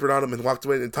on him, whispered on him, and walked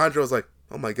away. And Tanjiro was like,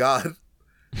 "Oh my god,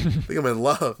 I think I'm in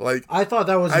love." Like, I thought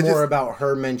that was more about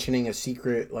her mentioning a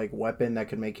secret like weapon that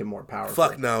could make him more powerful.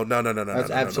 fuck no. That's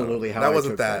absolutely how that I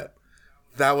wasn't took that.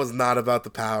 That was not about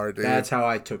the power, dude. That's how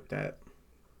I took that.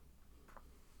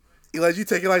 Eli, did you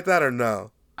take it like that or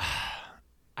no?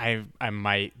 I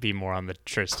might be more on the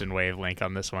Tristan wavelength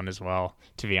on this one as well,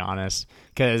 to be honest.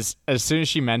 Because as soon as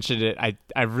she mentioned it, I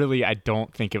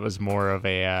don't think it was more of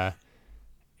a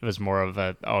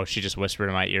oh, she just whispered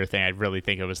in my ear thing. I really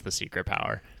think it was the secret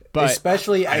power. But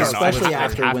especially after when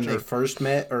after- they first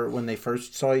met or when they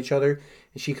first saw each other,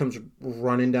 and she comes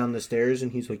running down the stairs,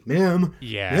 and he's like, "Ma'am,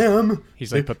 Yeah. ma'am,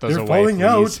 He's like, "Put those they're away, falling please."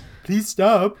 out. Please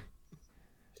stop."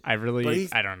 I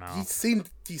But don't know.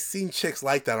 He's seen chicks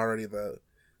like that already though.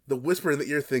 The whisper in the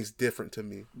ear thing's different to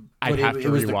me. I'd But have it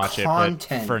to was rewatch the it. But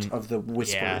content of the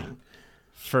whispering.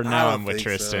 for I now, don't I'm with think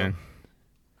Tristan.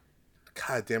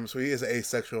 God damn it, so he is an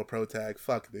asexual pro tag.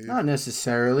 Fuck, dude. Not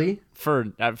necessarily, For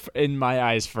in my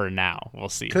eyes, for now, we'll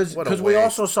see. because What a we waste.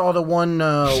 also saw the one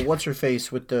what's her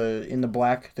face with in the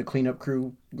black, the cleanup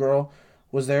crew girl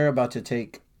was there about to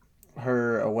take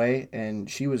her away, and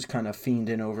she was kind of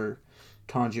fiending over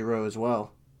Tanjiro as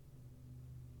well.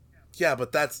 Yeah,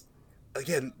 but that's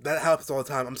again that happens all the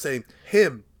time. I'm saying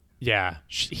him. Yeah,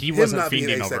 he Him wasn't not being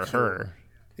fiending over asexual. her.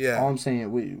 Yeah, All I'm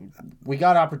saying, we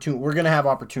got opportunity. We're gonna have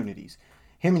opportunities.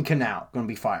 Him and Canal gonna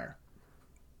be fire.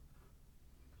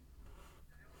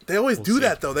 they always do see.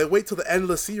 that though. They wait till the end of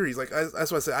the series. Like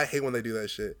that's why I say I hate when they do that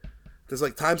shit. There's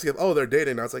like time skip. Oh, they're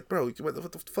dating. I was like, bro, what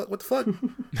the fuck? What the fuck?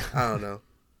 I don't know.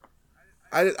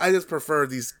 I just prefer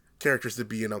these characters to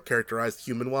be characterized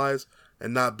human wise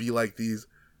and not be like these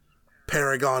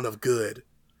paragon of good.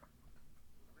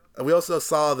 And we also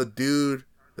saw the dude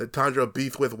that Tanjiro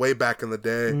beefed with way back in the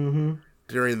day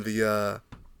during the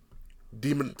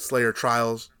Demon Slayer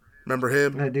trials. Remember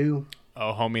him? I do.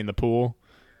 Oh, homie in the pool.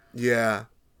 Yeah.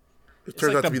 It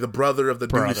turns like out to the be the brother of the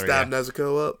dude who brother, stabbed yeah.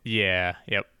 Nezuko up. Yeah.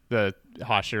 Yep. The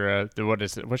Hashira. What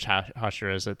is it? Which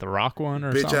Hashira is it? The rock one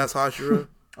or Bitch something? ass Hashira.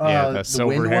 Yeah, the Wind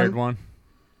silver-haired one.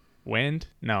 Wind?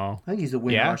 No. I think he's the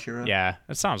Wind Yeah. Hashira. Yeah.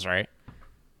 That sounds right.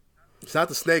 It's not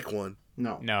the snake one.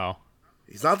 No. No.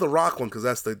 He's not the rock one because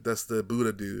that's the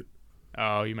Buddha dude.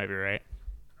 Oh, you might be right.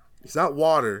 He's not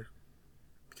water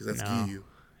because that's No. Giyu.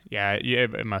 Yeah.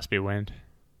 It must be wind.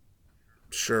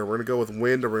 Sure, we're gonna go with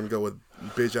wind or we're gonna go with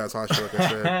bitch ass Hashira.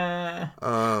 Like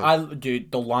I said. Dude,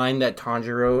 the line that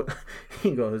Tanjiro,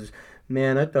 he goes,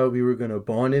 "Man, I thought we were gonna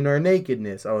bond in our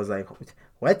nakedness." I was like,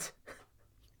 "What?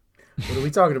 What are we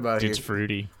talking about here?" It's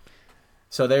fruity.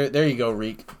 So there you go,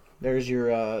 Reek. There's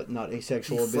your not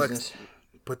asexual He flexed. business.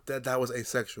 But that was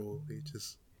asexual. He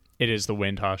just It is the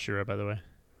wind Hashira, by the way.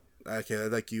 okay. I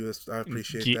like you. I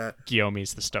appreciate that.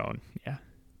 Guillaume's the stone. Yeah.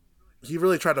 He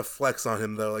really tried to flex on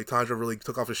him though. Like Tanjiro really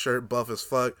took off his shirt, buff as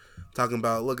fuck, talking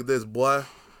about, "Look at this boy,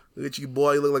 look at you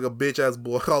boy, you look like a bitch ass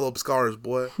boy, all those scars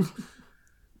boy."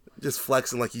 Just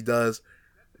flexing like he does.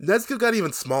 Nezuko got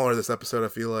even smaller this episode. I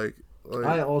feel like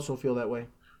I also feel that way.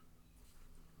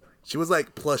 she was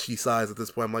like plushy size at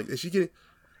this point. I'm like, is she getting?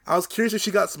 I was curious if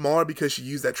she got smaller because she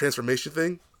used that transformation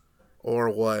thing, or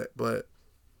what. But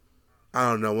I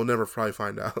don't know. We'll never probably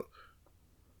find out.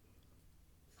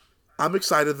 I'm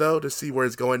excited though to see where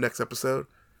it's going next episode.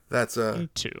 That's Me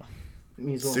too.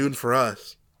 Me as well. soon for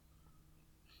us.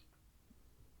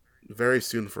 Very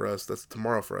soon for us. That's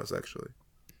tomorrow for us actually.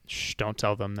 Shh, don't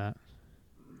tell them that.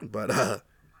 But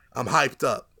I'm hyped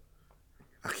up.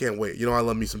 I can't wait. You know I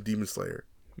love me some Demon Slayer.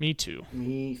 Me too.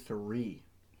 Me 3.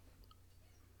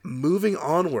 Moving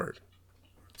onward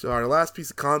to our last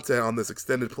piece of content on this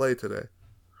extended play today.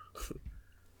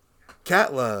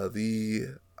 Katla,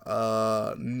 the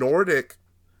Nordic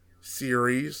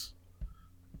series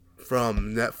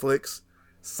from Netflix,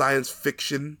 science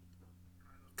fiction,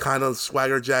 kind of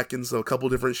swagger jacking, so a couple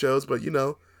different shows, but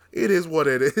it is what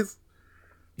it is.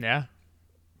 Yeah.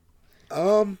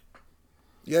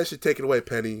 You guys should take it away,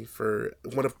 Penny, for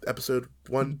episode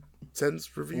one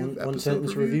sentence review. One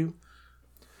sentence review.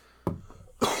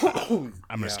 I'm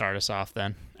going to start us off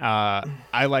then.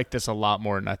 I like this a lot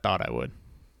more than I thought I would.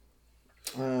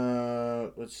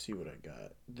 Let's see what I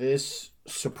got. This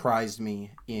surprised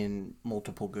me in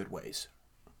multiple good ways.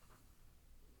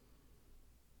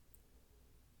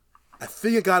 I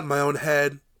think it got in my own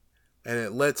head, and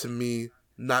it led to me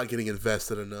not getting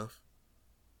invested enough.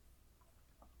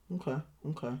 Okay.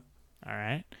 All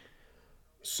right.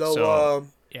 So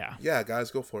Yeah. yeah, guys,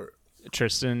 go for it.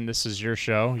 Tristan, this is your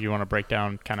show. You want to break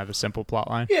down kind of the simple plot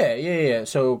line? Yeah.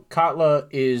 So Katla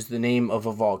is the name of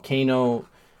a volcano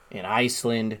in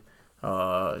Iceland,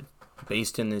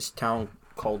 based in this town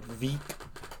called Vik.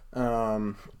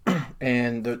 And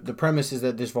the premise is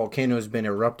that this volcano has been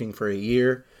erupting for a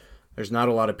year. There's not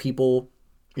a lot of people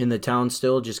in the town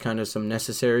still, just kind of some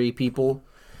necessary people.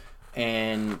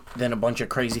 And then a bunch of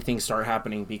crazy things start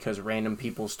happening because random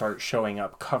people start showing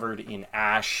up covered in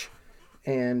ash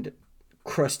and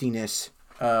crustiness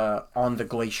on the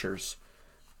glaciers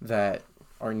that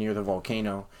are near the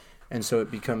volcano. And so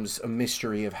it becomes a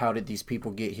mystery of how did these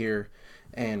people get here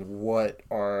and what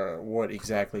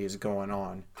exactly is going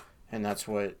on. And that's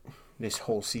what this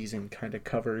whole season kind of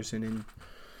covers. And in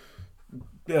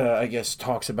I guess,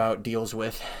 talks about, deals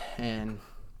with. And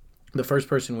the first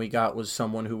person we got was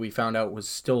someone who we found out was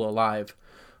still alive,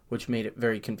 which made it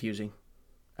very confusing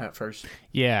at first.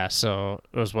 Yeah, so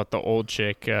it was the old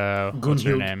chick, what's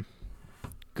her name?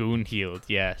 Gunhild,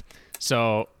 yeah.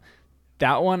 So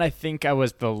that one, I think I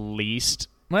was the least,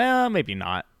 well, maybe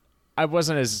not. I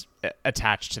wasn't as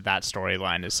attached to that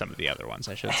storyline as some of the other ones,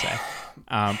 I should say.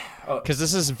 Because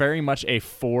this is very much a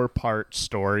 4-part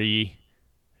story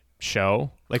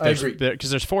show. Like, because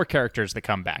there's 4 characters that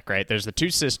come back, right? There's the 2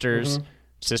 sisters,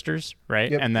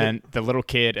 right? Yep, and then the little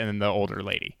kid and then the older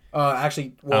lady.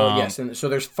 Actually, well, yes. And so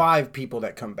there's 5 people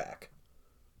that come back.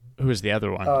 Who is the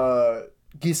other one?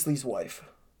 Gisli's wife.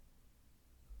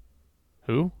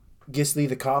 Who? Gisli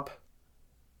the cop.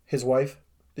 His wife.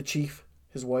 The chief.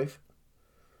 His wife.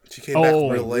 She came back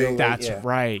real late. That's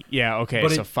right. Yeah, okay,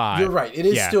 so 5. You're right. It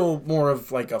is still more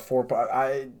of like a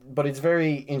 4-part. But it's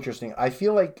very interesting. I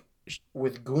feel like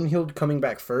with Gunhild coming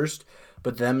back first,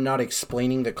 but them not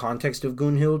explaining the context of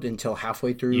Gunhild until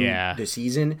halfway through the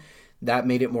season, that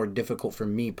made it more difficult for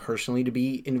me personally to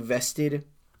be invested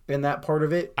in that part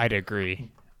of it. I'd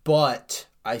agree. But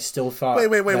I still thought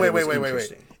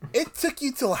wait. It took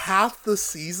you till half the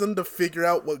season to figure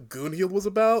out what Gunhild was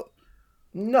about?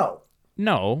 No.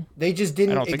 They just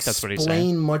didn't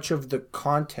explain much of the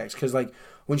context. Because, like,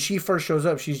 when she first shows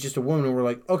up, she's just a woman, and we're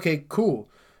like, okay, cool.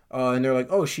 And they're like,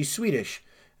 oh, she's Swedish.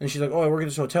 And she's like, oh, I work at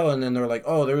this hotel. And then they're like,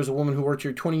 oh, there was a woman who worked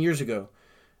here 20 years ago.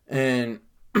 And,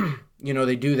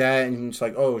 they do that, and it's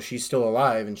like, oh, she's still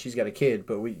alive, and she's got a kid,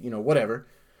 but we, whatever.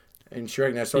 And she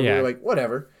recognized, so we were like,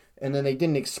 whatever. And then they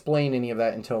didn't explain any of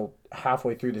that until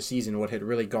halfway through the season, what had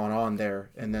really gone on there.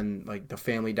 And then, like, the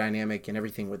family dynamic and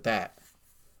everything with that.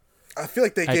 I feel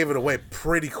like they gave it away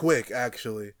pretty quick,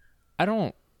 actually. I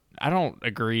don't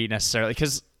agree necessarily,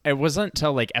 because it wasn't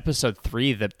until like episode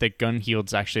 3 that the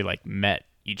Gunhilds actually like met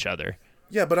each other.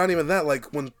 Yeah, but not even that.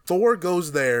 Like when Thor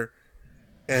goes there,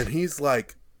 and he's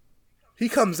like, he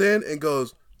comes in and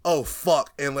goes, "Oh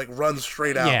fuck," and like runs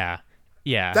straight out.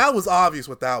 Yeah. That was obvious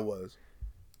what that was.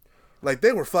 Like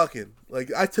they were fucking. Like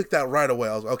I took that right away.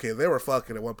 I was like, okay, they were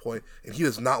fucking at one point, and he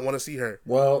does not want to see her.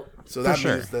 Well, so that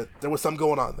means that there was something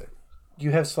going on there.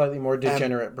 You have slightly more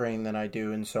degenerate brain than I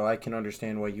do, and so I can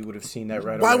understand why you would have seen that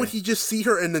right away. Why would he just see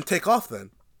her and then take off then?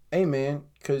 Hey, man,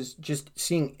 because just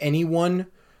seeing anyone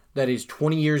that is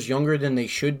 20 years younger than they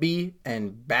should be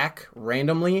and back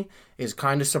randomly is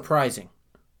kind of surprising.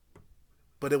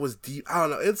 But it was deep. I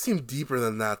don't know. It seemed deeper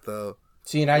than that, though.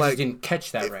 See, and I just didn't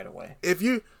catch that right away. If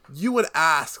you would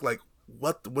ask, like,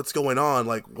 what's going on?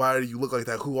 Like, why do you look like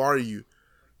that? Who are you?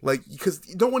 Like,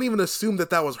 because no one even assumed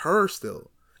that was her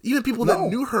still. Even people that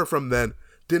knew her from then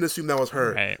didn't assume that was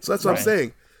her. Right. So that's what I'm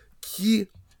saying.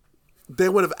 They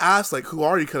would have asked, like, who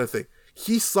are you kind of thing.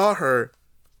 He saw her,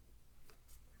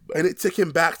 and it took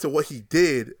him back to what he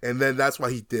did, and then that's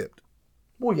why he dipped.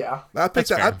 Well, yeah. I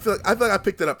feel like I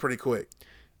picked it up pretty quick.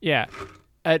 Yeah.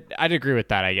 I'd agree with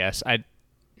that, I guess. I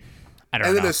don't know.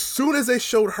 And then as soon as they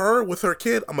showed her with her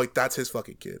kid, I'm like, that's his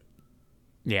fucking kid.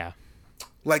 Yeah.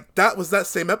 Like, that was that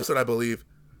same episode, I believe.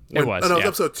 It was, it was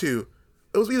episode 2.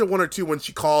 It was either 1 or 2 when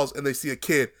she calls and they see a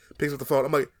kid, picks up the phone.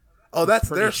 I'm like, oh, that's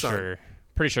their son.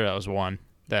 Pretty sure that was 1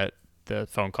 that the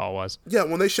phone call was. Yeah,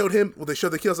 when they showed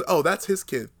the kid, I was like, oh, that's his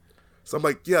kid. So I'm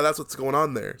like, yeah, that's what's going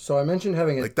on there. So I mentioned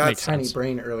having a tiny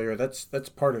brain earlier. That's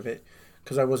part of it.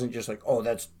 Because I wasn't just like, oh,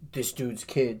 that's this dude's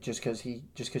kid just because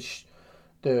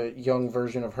the young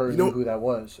version of her knew who that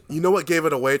was. You know what gave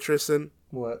it away, Tristan?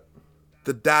 What?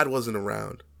 The dad wasn't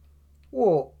around.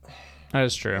 Well, that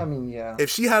is true. I mean, yeah. If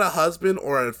she had a husband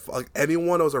or if like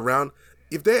anyone that was around,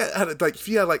 if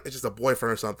she had like just a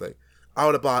boyfriend or something, I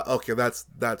would have thought, okay, that's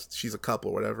she's a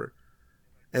couple or whatever,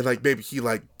 and like maybe he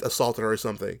like assaulted her or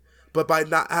something. But by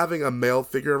not having a male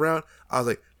figure around, I was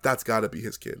like, that's got to be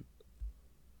his kid.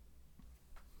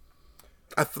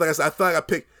 I feel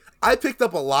like I picked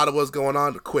up a lot of what's going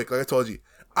on quick. Like I told you,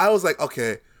 I was like,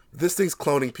 okay, this thing's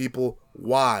cloning people.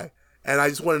 Why? And I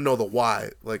just want to know the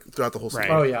why, like throughout the whole season.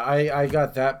 Right. Oh yeah, I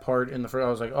got that part in the first. I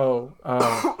was like,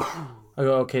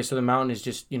 okay, so the mountain is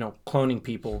just cloning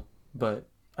people, but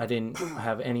I didn't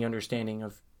have any understanding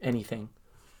of anything.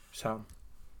 So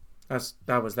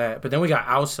that was that. But then we got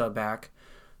Ausa back,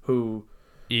 who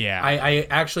I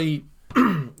actually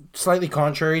slightly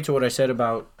contrary to what I said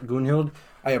about Gunhild,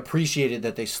 I appreciated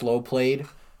that they slow played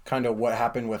kind of what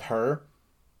happened with her,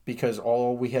 because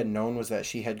all we had known was that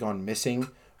she had gone missing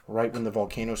right when the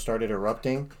volcano started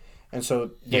erupting. And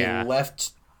so they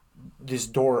left this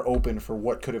door open for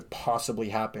what could have possibly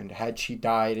happened. Had she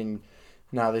died and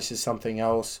now this is something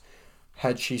else?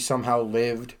 Had she somehow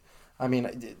lived? I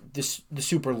mean, the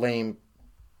super lame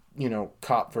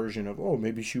cop version of, oh,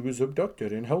 maybe she was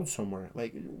abducted and held somewhere.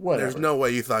 Like, whatever. There's no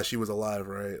way you thought she was alive,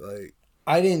 right? Like,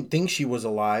 I didn't think she was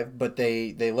alive, but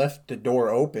they left the door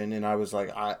open, and I was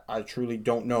like, I truly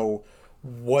don't know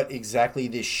what exactly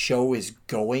this show is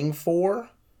going for.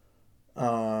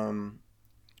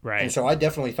 Right. And so I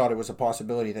definitely thought it was a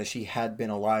possibility that she had been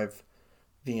alive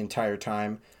the entire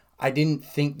time. I didn't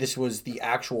think this was the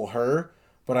actual her,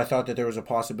 but I thought that there was a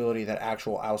possibility that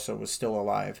actual Elsa was still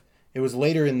alive. It was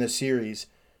later in the series,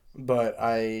 but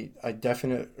I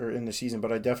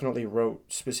definitely wrote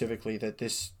specifically that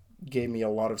this gave me a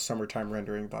lot of summertime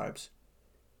rendering vibes.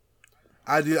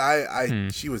 I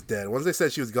do. She was dead. Once they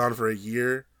said she was gone for a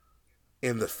year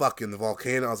in the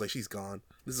volcano, I was like, she's gone.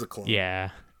 This is a clone. Yeah.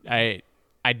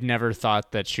 I'd never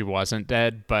thought that she wasn't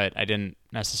dead, but I didn't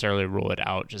necessarily rule it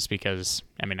out just because,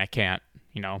 I mean, I can't,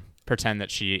 pretend that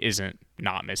she isn't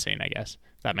not missing, I guess.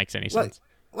 If that makes any sense.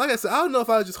 Like I said, I don't know if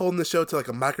I was just holding the show to like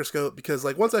a microscope because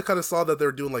like once I kind of saw that they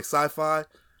were doing like sci-fi,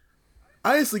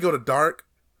 I instantly go to dark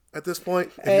at this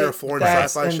point. If you're a foreign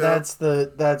sci-fi show.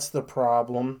 That's the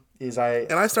problem is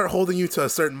I start holding you to a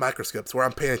certain microscope where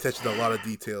I'm paying attention to a lot of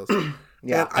details.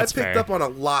 Yeah, and I picked up on a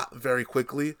lot very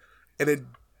quickly, and it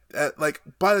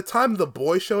by the time the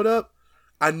boy showed up,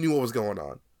 I knew what was going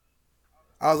on.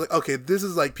 I was like, okay, this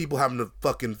is like people having to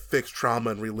fucking fix trauma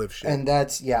and relive shit. And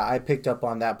I picked up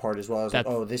on that part as well. I was like,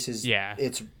 oh, this is,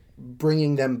 it's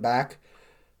bringing them back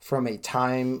from a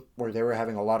time where they were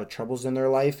having a lot of troubles in their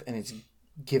life, and it's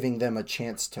giving them a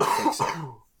chance to fix it.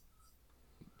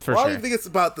 I don't even think it's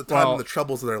about the time and the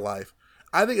troubles of their life.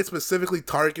 I think it's specifically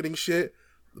targeting shit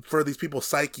for these people's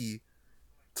psyche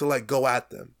to like go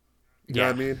at them. You know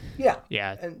what I mean? Yeah.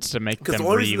 Yeah, to make them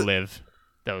relive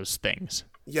those things.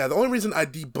 Yeah, the only reason I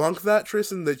debunk that,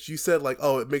 Tristan, that you said like,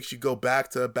 oh, it makes you go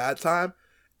back to a bad time,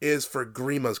 is for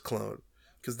Grima's clone,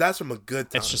 because that's from a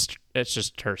good time. It's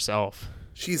just herself.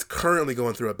 She's currently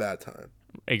going through a bad time.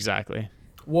 Exactly.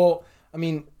 Well, I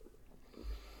mean,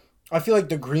 I feel like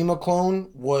the Grima clone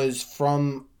was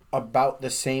from about the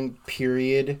same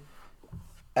period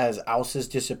as Elsa's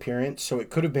disappearance, so it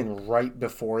could have been right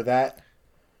before that.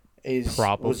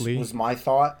 Probably was my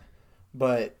thought,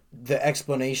 but the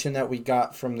explanation that we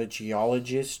got from the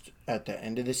geologist at the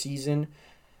end of the season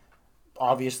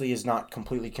obviously is not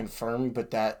completely confirmed,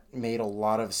 but that made a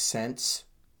lot of sense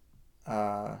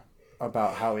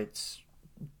about how it's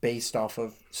based off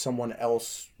of someone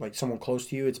else, like someone close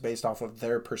to you. It's based off of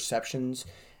their perceptions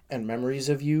and memories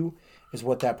of you is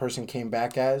what that person came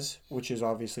back as, which is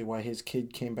obviously why his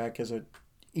kid came back as a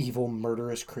evil,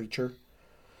 murderous creature.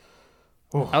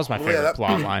 Oh. That was my favorite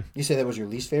plot line. You say that was your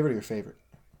least favorite or your favorite?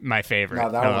 My favorite.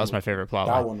 No, that was my favorite plot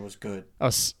line. That one was good. That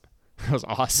was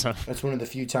awesome. That's one of the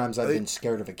few times I've been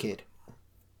scared of a kid.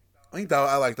 I think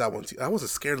I like that one too. I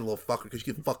wasn't scared of the little fucker because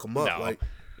you could fuck him up. No.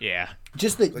 Yeah.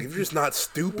 Just if you're just not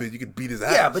stupid, you could beat his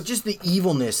ass. Yeah, but just the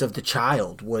evilness of the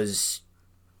child was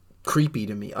creepy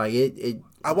to me. I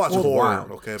watch horror.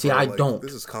 Wild. Okay. See, I don't.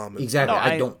 This is common. Exactly.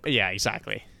 I don't. Yeah,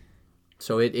 exactly.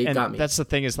 So it got me. That's the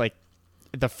thing is like,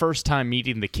 the first time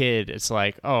meeting the kid, it's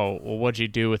like, oh, well, what'd you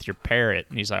do with your parrot?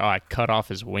 And he's like, oh, I cut off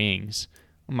his wings.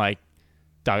 I'm like,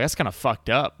 dog, that's kind of fucked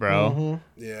up, bro.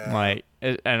 Mm-hmm. Yeah.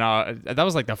 That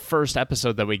was like the first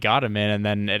episode that we got him in, and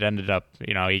then it ended up,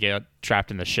 he got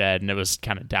trapped in the shed, and it was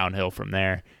kind of downhill from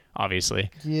there,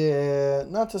 obviously. Yeah,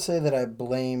 not to say that I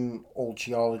blame old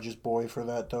geologist boy for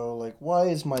that, though. Like, why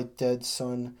is my dead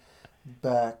son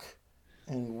back?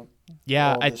 And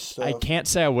yeah, I can't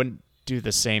say I wouldn't do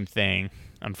the same thing,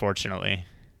 unfortunately.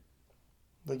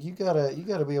 Like you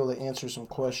gotta be able to answer some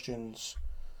questions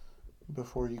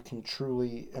before you can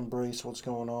truly embrace what's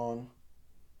going on.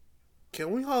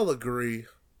 Can we all agree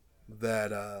that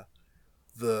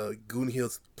the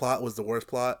Goonhills plot was the worst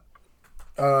plot?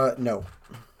 No.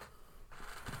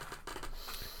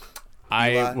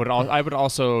 I would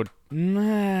also.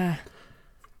 Nah,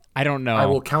 I don't know. I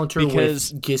will counter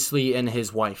with Gisli and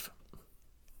his wife.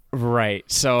 Right.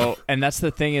 So, and that's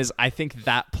the thing is, I think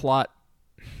that plot,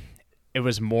 it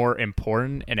was more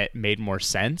important and it made more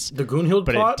sense. The Goonhild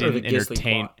plot or the Gisli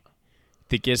plot?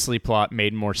 The Gisli plot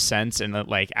made more sense and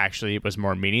it actually was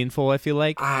more meaningful, I feel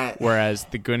like. Whereas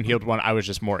the Goonhild one, I was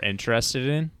just more interested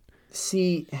in.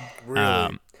 See,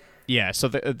 really? Yeah. So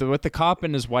with the cop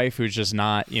and his wife, who's just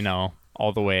not,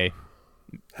 all the way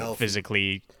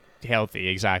physically healthy,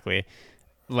 exactly.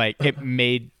 Like it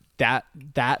made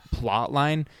that plot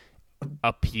line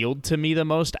appealed to me the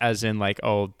most, as in like,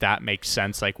 oh, that makes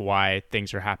sense, like why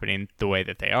things are happening the way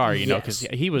that they are, because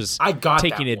he was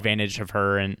taking advantage of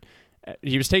her, and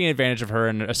he was taking advantage of her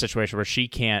in a situation where she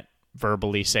can't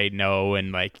verbally say no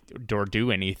and like or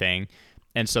do anything,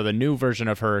 And so the new version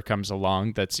of her comes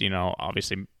along that's,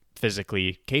 obviously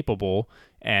physically capable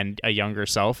and a younger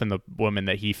self and the woman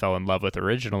that he fell in love with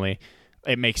originally.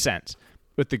 It makes sense.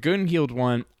 With the Gunhild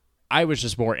one, I was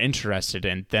just more interested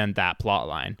in than that plot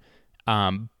line.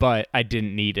 But I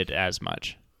didn't need it as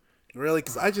much. Really?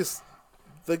 Because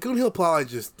the Gunhild plotline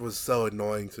just was so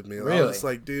annoying to me. Really? I was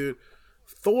like, dude,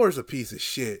 Thor's a piece of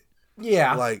shit.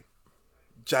 Yeah. Like,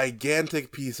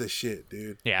 gigantic piece of shit,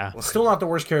 dude. Yeah. Still not the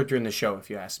worst character in the show, if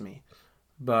you ask me.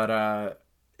 But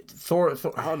Thor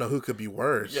I don't know who could be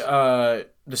worse. the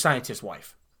scientist's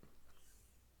wife.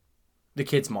 The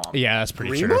kid's mom. Yeah, that's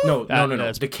pretty Rima? true.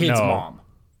 No. The kid's mom.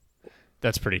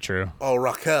 That's pretty true. Oh,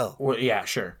 Raquel. Well, yeah,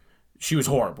 sure. She was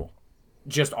horrible.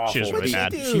 Just awful. She was really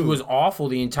bad. She was awful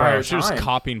the entire Bro, she was time.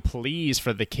 copying pleas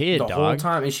for the kid, the dog. whole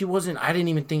time. And she wasn't, I didn't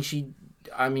even think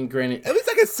I mean, granted. At least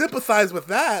I can sympathize with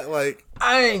that. Like,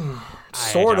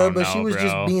 Sort of, but don't she know, was bro.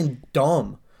 just being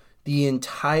dumb the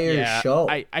entire show.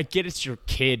 I get it's your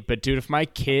kid, but dude, if my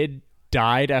kid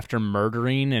died after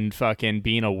murdering and fucking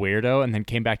being a weirdo and then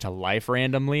came back to life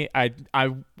randomly, I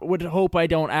would hope I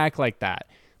don't act like that.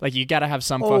 Like, you gotta have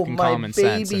some fucking common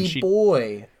sense. Oh, my And baby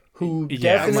boy. Who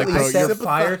definitely bro, set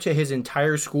fire to his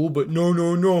entire school, but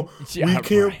no. Yeah, we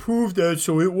can't right. prove that,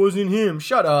 so it wasn't him.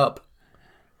 Shut up.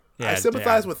 I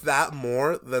sympathize with that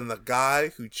more than the guy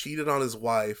who cheated on his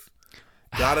wife,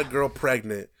 got a girl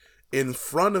pregnant in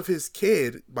front of his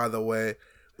kid, by the way,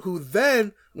 who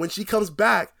then, when she comes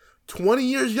back 20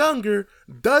 years younger,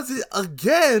 does it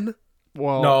again.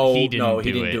 Well, He didn't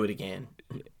do it again.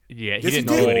 Yeah, he Yes, didn't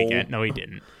he do did. it again. No, he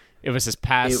didn't. It was his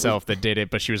past self that did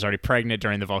it, but she was already pregnant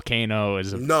during the volcano.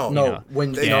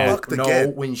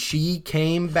 When she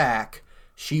came back,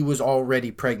 she was already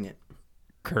pregnant.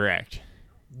 Correct.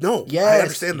 No, Yes. I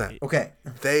understand that. Okay.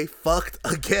 They fucked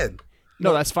again.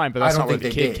 No, that's fine, but that's I don't not where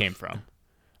think the they kid did. came from.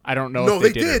 I don't know No, if they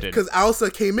they did or did didn't. because Elsa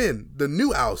came in, the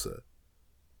new Elsa.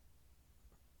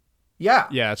 Yeah.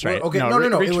 Yeah, that's right. Okay, No,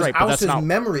 no. Rick's It was right, but that's Elsa's not-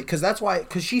 memory,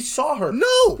 because she saw her.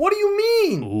 No! What do you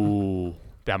mean? Ooh,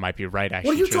 that might be right, actually.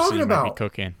 What are you Tristan, talking you might about? be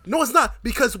cooking. No, it's not,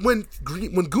 because when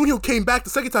Gunhild came back the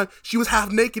second time, she was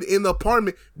half naked in the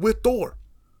apartment with Thor.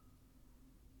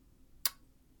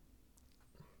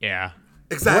 Yeah.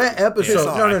 Exactly. What episode? Piss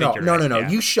No, off. no, I think no, you're no, no, right, no. yeah.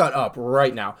 You shut up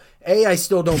right now. A, I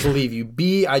still don't believe you.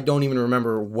 B, I don't even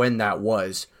remember when that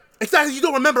was. Exactly, you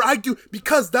don't remember. I do,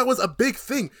 because that was a big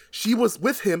thing. She was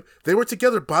with him. They were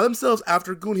together by themselves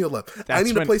after Gunhild left. I That's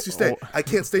need a when- place to stay. I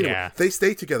can't stay yeah. anymore. They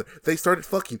stayed together. They started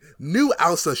fucking. New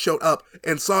Elsa showed up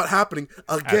and saw it happening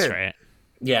again. That's right.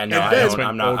 Yeah, no, And I then- don't.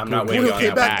 I'm not Gunhild waiting Gunhild on came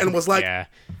that back one. and was like, yeah.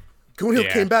 Gunhild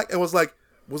Yeah. came back and was like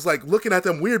looking at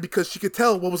them weird because she could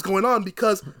tell what was going on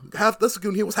because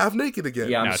Gunhild was half naked again.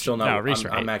 Yeah, I'm No, still no, not. Reese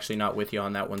I'm right. actually not with you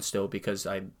on that one still, because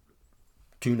I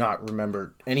do not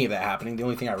remember any of that happening. The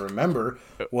only thing I remember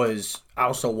was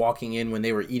Elsa walking in when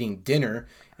they were eating dinner,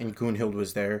 and Gunhild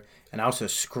was there, and Elsa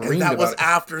screamed And that about was it.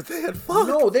 after they had fucked.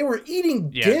 No, they were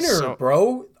eating Yeah, dinner, so-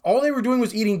 bro. All they were doing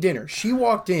was eating dinner. She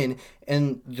walked in,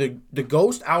 and the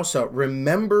ghost Elsa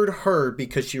remembered her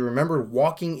because she remembered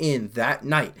walking in that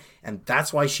night, and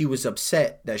that's why she was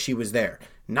upset that she was there,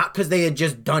 not because they had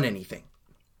just done anything.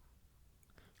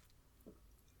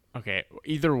 Okay,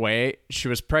 either way, she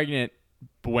was pregnant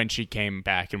when she came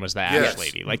back and was the Yes. Ash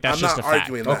lady. Like, that's I'm just not a fact.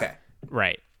 arguing that. Okay,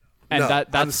 Right. And No, that's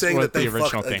I'm saying what that they the original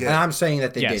fucked thing again. and I'm saying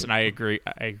that they Yes, did. and I agree.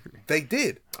 I agree. They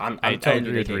did. I'm I telling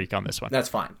you agree with they did. Reek on this one. That's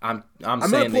fine. I'm I'm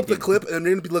saying gonna pull they up the did. clip and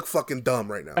they're gonna look fucking dumb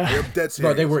right now. They're dead serious.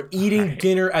 Bro, they were eating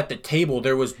dinner at the table.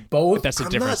 There was both. That's a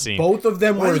I'm different not scene. Both of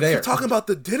them Why were are there. you talking about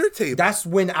the dinner table? That's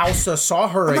when Elsa saw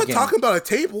her I'm not again. talking about a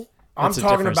table. I'm That's a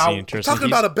talking different about. scene, Tristan. Talking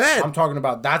about a bed. I'm talking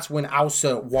about. That's when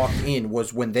Elsa walked in.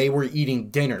 Was when they were eating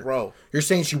dinner. Bro. You're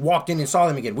saying she walked in and saw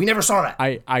them again. We never saw that.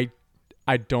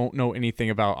 I don't know anything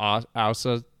about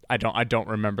Elsa. I don't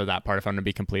remember that part, if I'm going to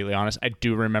be completely honest. I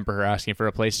do remember her asking for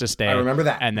a place to stay. I remember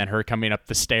that. And then her coming up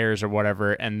the stairs or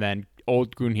whatever, and then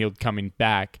old Gunhild coming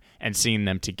back and seeing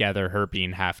them together, her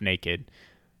being half naked.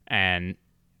 And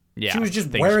yeah. She was just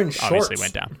things wearing obviously shorts.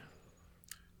 went down.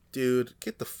 Dude,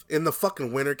 in the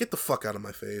fucking winter, get the fuck out of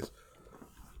my face.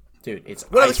 Dude, it's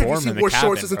What other ice. kid you warm see in the wore cabin,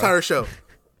 shorts this bro. entire show?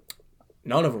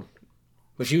 None of them.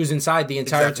 But she was inside the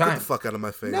entire Exactly. Get time. the fuck out of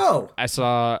my face. No, I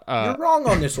saw you're wrong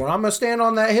on this one. I'm gonna stand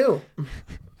on that hill.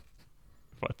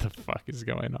 what the fuck is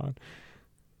going on?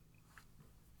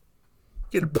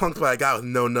 Getting punked by a guy with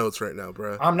no notes right now,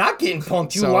 bro. I'm not getting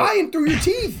punked. You So- lying through your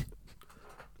teeth.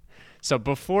 So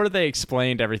before they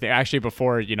explained everything, actually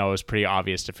before, it was pretty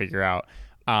obvious to figure out,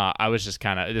 I was just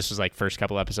kind of, this was like first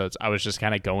couple episodes, I was just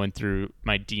kind of going through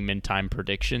my demon time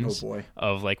predictions Oh, boy.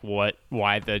 of like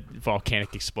why the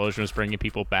volcanic explosion was bringing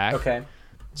people back. Okay.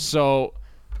 So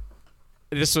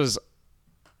this was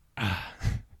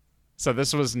so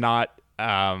this was not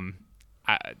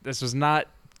this was not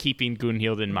keeping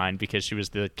Gunhild in mind because she was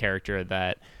the character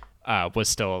that was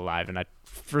still alive, and I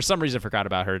for some reason forgot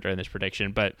about her during this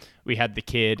prediction. But we had the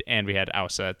kid and we had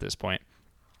Ausa at this point,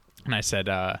 and I said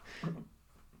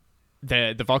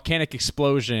the volcanic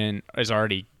explosion is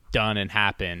already done and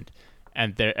happened,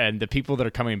 and the people that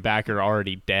are coming back are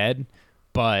already dead,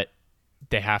 but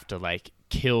they have to like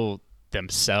kill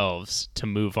themselves to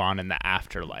move on in the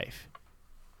afterlife.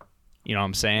 You know what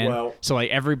I'm saying? Well, so like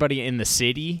everybody in the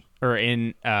city or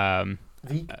in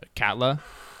Katla.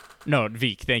 No,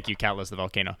 Vik, thank you. Katla's the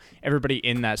volcano. Everybody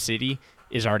in that city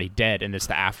is already dead, and it's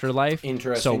the afterlife.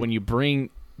 Interesting. So when you bring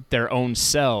their own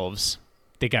selves,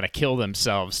 they got to kill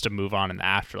themselves to move on in the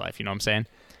afterlife. You know what I'm saying?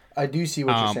 I do see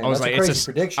what you're saying. I was That's like, a crazy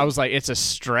prediction. I was like, it's a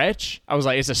stretch. I was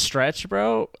like, it's a stretch,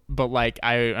 bro. But like,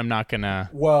 I'm not gonna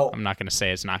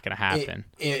say it's not gonna happen.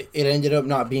 It ended up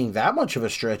not being that much of a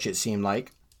stretch. It seemed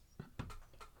like.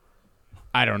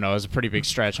 I don't know. It was a pretty big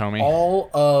stretch, homie. All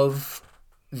of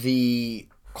the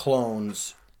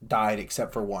clones died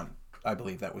except for one, I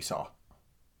believe, that we saw.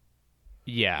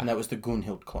 Yeah. And that was the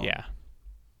Gunhild clone. Yeah.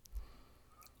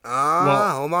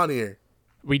 Hold on here.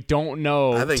 We don't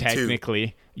know I think technically.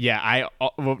 Two. Yeah,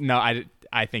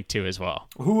 I think two as well.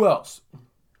 Who else?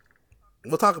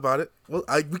 We'll talk about it.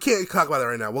 We can't talk about it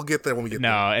right now. We'll get there when we get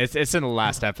there. No, it's in the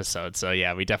last episode, so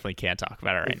yeah, we definitely can't talk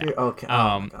about it right now. Okay.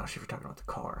 Oh my gosh, if you're talking about the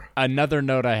car. Another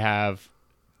note I have,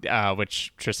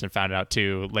 which Tristan found out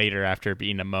too later after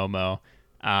being a Momo,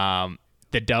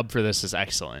 the dub for this is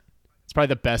excellent. It's probably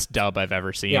the best dub I've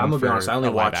ever seen. Yeah, I'm gonna be honest. I only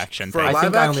watched action.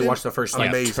 I only watched the first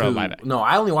two. No,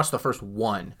 I only watched the first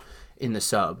one in the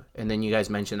sub, and then you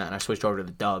guys mentioned that, and I switched over to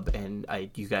the dub, and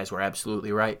you guys were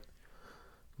absolutely right.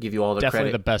 Give you all the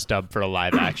definitely credit. The best dub for a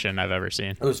live action I've ever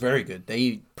seen. It was very good.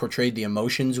 They portrayed the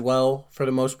emotions well for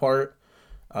the most part.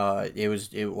 It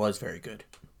was very good.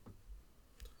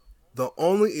 The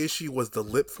only issue was the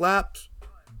lip flaps,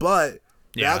 but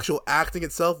the actual acting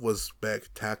itself was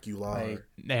spectacular.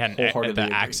 They had the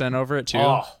accent over it too.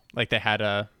 Oh. Like they had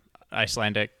a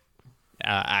Icelandic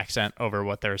accent over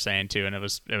what they were saying too, and it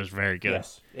was very good.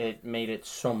 Yes, it made it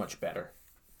so much better.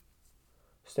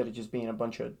 Instead of just being a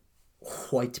bunch of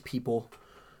white people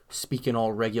speaking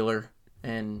all regular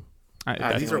and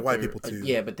these are white people too.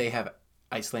 Yeah, but they have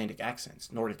Icelandic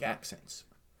accents, Nordic accents.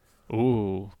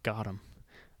 Ooh, got him.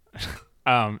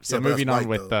 So moving on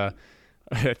with the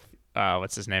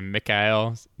what's his name?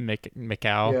 Mikael.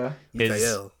 Yeah.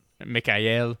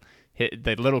 Mikael,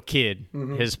 the little kid,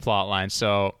 his plot line.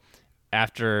 So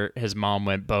after his mom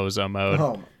went bozo mode.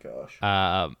 Oh my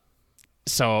gosh.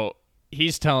 So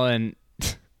he's telling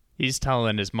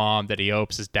his mom that he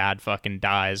hopes his dad fucking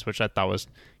dies, which I thought was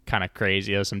kind of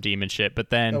crazy. It was some demon shit.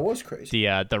 But then that was crazy.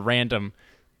 The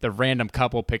random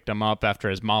couple picked him up after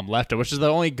his mom left it, which is the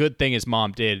only good thing his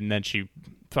mom did, and then she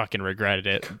fucking regretted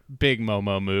it. Big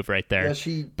Momo move right there. Yeah,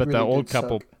 she but really the old did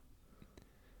couple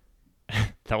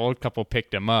suck. the old couple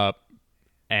picked him up,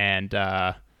 and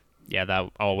that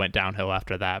all went downhill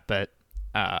after that. But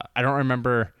I don't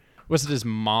remember, was it his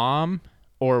mom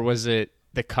or was it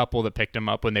the couple that picked him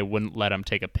up when they wouldn't let him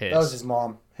take a piss? That was his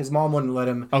mom. His mom wouldn't let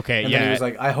him. Okay, and yeah. Then he was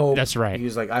like, I hope. That's right. He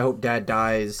was like, I hope dad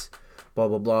dies. Blah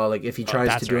blah blah. Like if he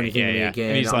tries to do anything to me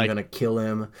again, I'm gonna kill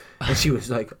him. And she was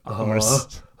like, go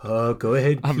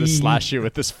ahead. I'm gonna slash you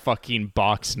with this fucking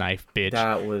box knife, bitch.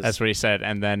 That's what he said.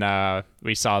 And then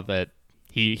we saw that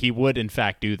he would in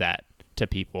fact do that to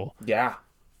people. Yeah.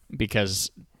 Because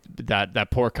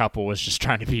that poor couple was just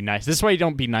trying to be nice. This is why you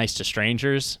don't be nice to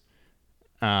strangers.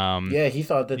 Yeah, he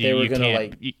thought that they were gonna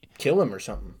kill him or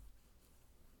something.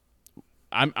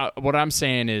 What I'm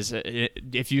saying is,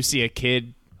 if you see a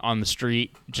kid on the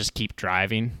street, just keep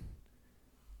driving.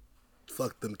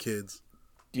 Fuck them kids.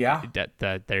 Yeah.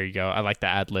 There you go. I like the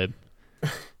ad lib.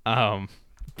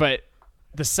 But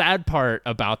the sad part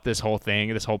about this whole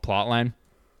thing, this whole plot line,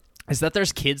 is that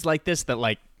there's kids like this that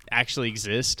like actually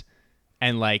exist,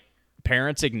 and like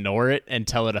parents ignore it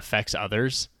until it affects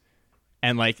others.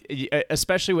 And like,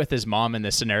 especially with his mom in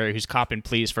this scenario, who's copping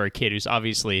pleas for a kid who's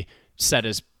obviously set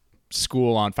his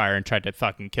school on fire and tried to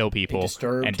fucking kill people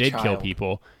and did kill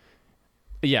people.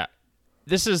 Yeah,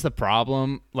 this is the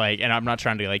problem. Like, and I'm not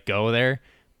trying to like go there,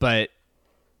 but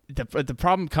the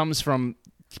problem comes from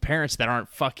parents that aren't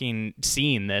fucking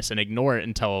seeing this and ignore it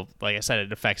until, like I said,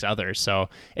 it affects others. So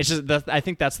it's just I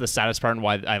think that's the saddest part and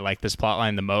why I like this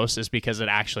plotline the most, is because it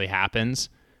actually happens,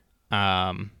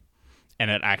 and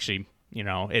it actually, you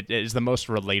know, it is the most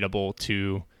relatable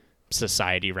to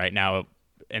society right now.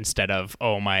 Instead of,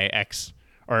 oh, my ex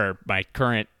or my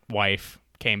current wife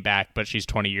came back, but she's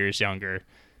 20 years younger.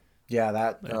 Yeah,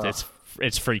 that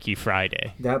it's Freaky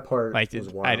Friday. that part Like was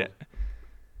wild.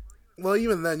 Well,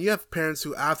 even then, you have parents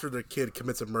who, after their kid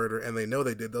commits a murder and they know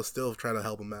they did, they'll still try to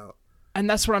help them out. And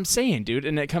that's what I'm saying, dude.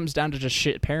 And it comes down to just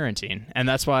shit parenting. And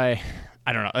that's why,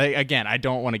 I don't know. Again, I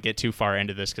don't want to get too far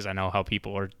into this because I know how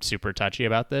people are super touchy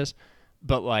about this.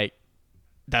 But, like,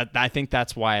 I think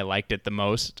that's why I liked it the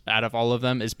most out of all of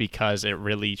them, is because it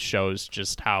really shows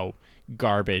just how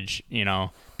garbage,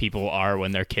 people are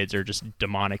when their kids are just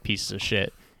demonic pieces of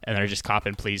shit. And they're just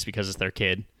copping pleas because it's their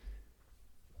kid.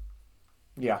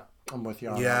 Yeah, I'm with you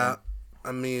on that. Yeah,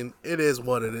 I mean, it is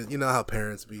what it is. You know how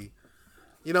parents be.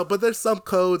 But there's some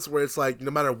codes where it's like,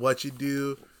 no matter what you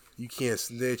do, you can't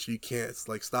snitch, you can't,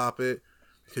 like, stop it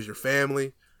because you're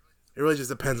family. It really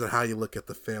just depends on how you look at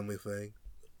the family thing.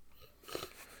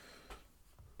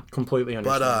 Completely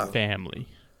understand. But, Family.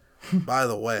 by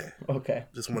the way, okay.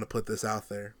 just want to put this out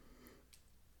there.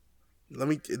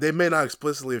 They may not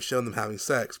explicitly have shown them having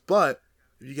sex, but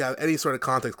if you got any sort of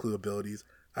context clue abilities,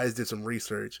 I just did some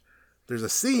research. There's a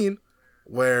scene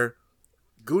where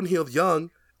Gunhild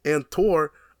Young and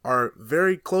Thor are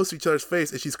very close to each other's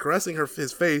face, and she's caressing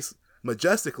his face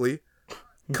majestically.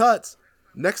 Cuts.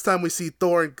 Next time we see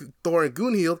Thor and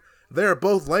Gunhild, they are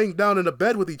both laying down in a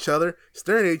bed with each other,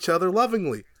 staring at each other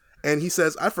lovingly. And he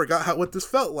says, "I forgot what this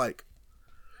felt like."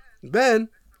 Then,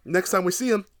 next time we see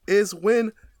him is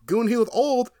when Gunhild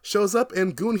Old shows up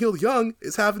and Gunhild Young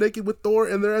is half naked with Thor,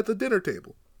 and they're at the dinner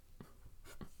table.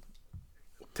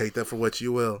 Take that for what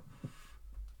you will.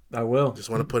 I will. Just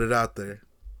want to put it out there.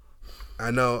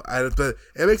 I know. But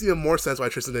it makes even more sense why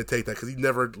Tristan didn't take that, because he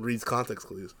never reads context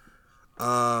clues.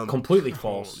 Completely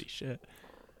false. Holy shit.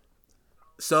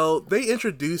 So they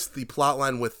introduced the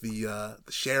plotline with the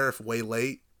sheriff way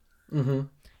late. Mm-hmm.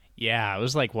 Yeah, it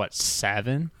was like, what,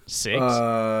 7? 6?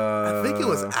 I think it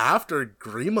was after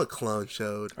Grima clone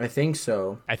showed. I think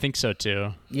so. I think so,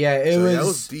 too. Yeah, That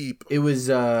was deep. It was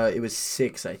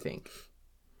 6, I think.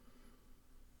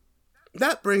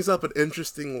 That brings up an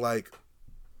interesting, like,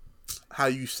 how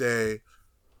you say,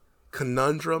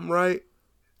 conundrum, right?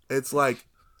 It's like,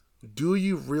 do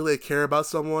you really care about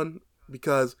someone?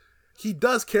 Because he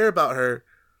does care about her,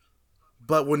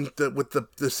 but with the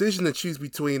decision to choose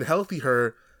between healthy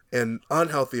her and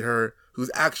unhealthy her,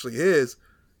 who's actually his,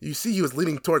 you see he was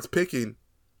leaning towards picking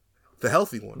the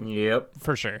healthy one. Yep.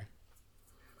 For sure.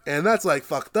 And that's, like,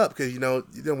 fucked up, because,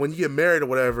 when you get married or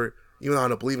whatever, you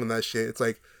don't believe in that shit. It's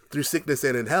like, through sickness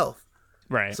and in health.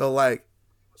 Right. So, like,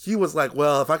 he was like,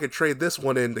 well, if I could trade this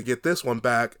one in to get this one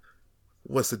back,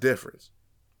 what's the difference?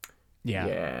 Yeah.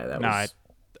 Yeah, that was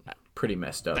pretty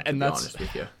messed up, to be honest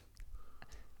with you.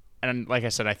 And like I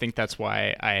said, I think that's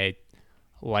why I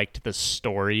liked the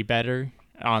story better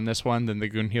on this one than the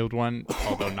Gunhild one,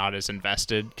 although not as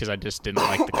invested, because I just didn't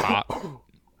like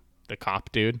the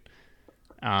cop dude.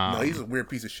 No, he's a weird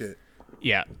piece of shit.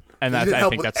 Yeah. And He didn't I help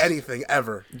think with that's anything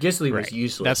ever. Gisli was right.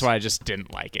 useless. That's why I just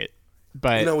didn't like it.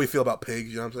 But You know how we feel about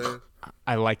pigs, you know what I'm saying?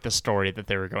 I like the story that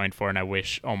they were going for, and I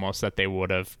wish almost that they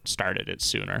would have started it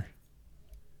sooner.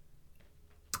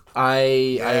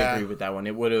 I Yeah. agree with that one.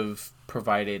 It would have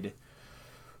provided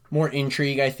more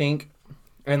intrigue, I think.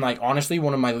 And, like, honestly,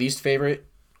 one of my least favorite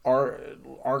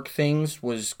arc things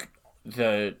was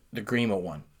the Grima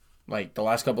one. Like, the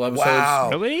last couple episodes. Wow.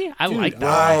 Really? I Dude, like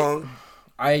that. Wrong.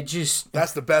 I just...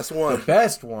 That's the best The one.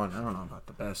 best one. I don't know about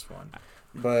the best one.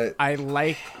 But... I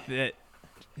like that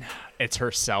it's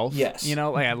herself. Yes.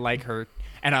 Like, I like her.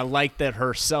 And I like that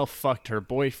herself fucked her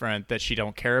boyfriend that she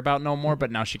don't care about no more,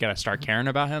 but now she got to start caring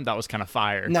about him. That was kind of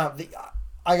fire. Now,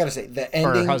 I gotta say, the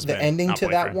husband, ending not to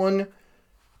that boyfriend.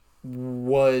 one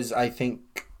was, I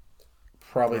think,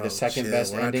 probably the second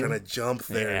best We're ending. not trying to jump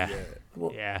there Yeah. yet.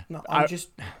 Well, Yeah. No, I'm just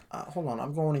hold on.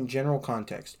 I'm going in general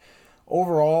context.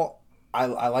 Overall, I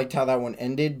liked how that one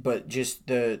ended, but just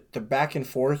the back and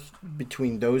forth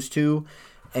between those two,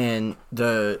 and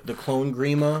the clone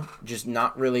Grima just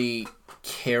not really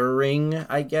caring,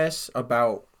 I guess,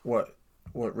 about what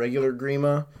regular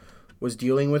Grima was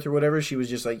dealing with or whatever. She was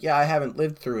just like, yeah, I haven't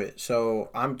lived through it, so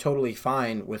I'm totally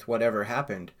fine with whatever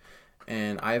happened,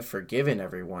 and I've forgiven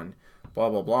everyone. Blah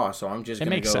blah blah. So I'm just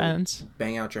gonna makes go sense.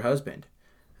 bang out your husband,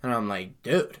 and I'm like,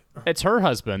 dude. It's her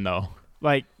husband, though.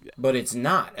 Like, But it's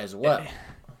not as well.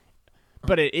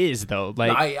 but it is, though.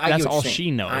 Like, I get that's what all you're saying.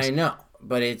 she knows. I know,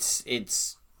 but it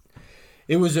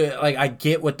was like, I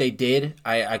get what they did.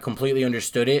 I completely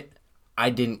understood it. I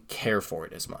didn't care for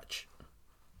it as much.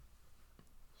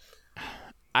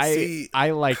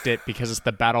 I liked it because it's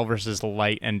the battle versus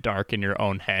light and dark in your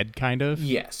own head, kind of.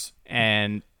 Yes.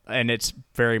 And it's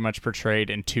very much portrayed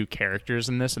in two characters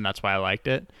in this, and that's why I liked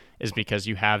it, is because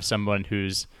you have someone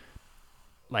who's,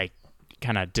 like,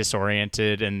 kind of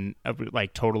disoriented and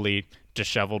like totally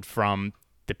disheveled from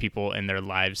the people in their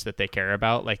lives that they care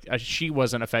about. Like she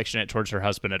wasn't affectionate towards her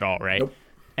husband at all, right? Nope.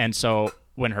 And so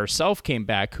when herself came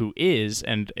back, who is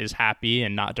happy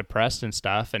and not depressed and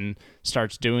stuff, and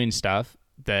starts doing stuff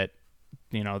that,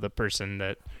 you know, the person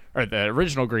that, or the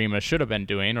original Grima should have been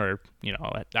doing, or, you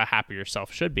know, a happier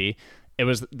self should be, it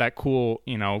was that cool,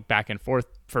 you know, back and forth,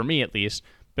 for me at least,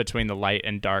 between the light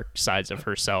and dark sides of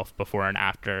herself before and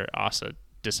after Asa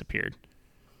disappeared.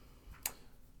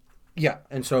 Yeah,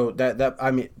 and so that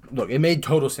I mean, look, it made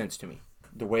total sense to me.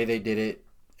 The way they did it,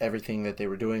 everything that they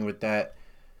were doing with that,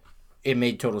 it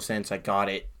made total sense. I got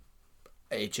it.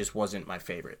 It just wasn't my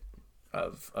favorite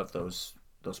of those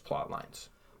plot lines.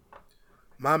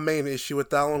 My main issue with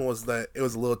that one was that it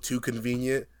was a little too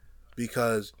convenient,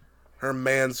 because her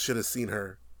mans should have seen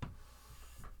her.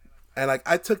 And like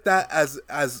I took that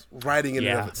as writing in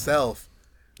and of itself,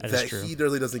 that he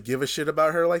really doesn't give a shit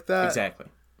about her like that. Exactly.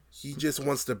 He just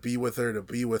wants to be with her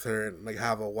and like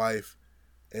have a wife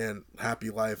and happy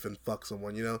life and fuck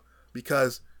someone, you know?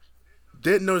 Because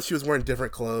didn't notice she was wearing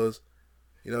different clothes,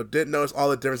 you know, didn't notice all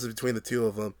the differences between the two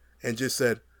of them, and just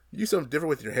said, "You do something different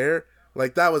with your hair?"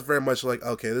 Like that was very much like,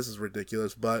 okay, this is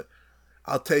ridiculous, but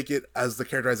I'll take it as the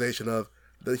characterization of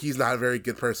that he's not a very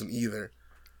good person either.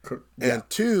 Yeah. And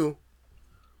two,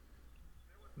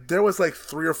 there was like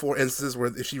 3 or 4 instances where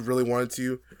if she really wanted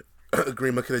to,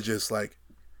 Grima could have just like,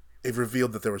 it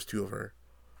revealed that there was 2 of her.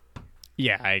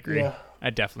 Yeah, I agree. Yeah. I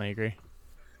definitely agree.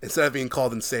 Instead of being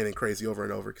called insane and crazy over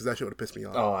and over, because that shit would have pissed me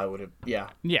off. Oh, I would have. Yeah.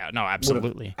 Yeah. No,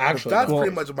 absolutely. Actually, that's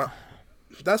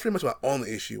pretty much my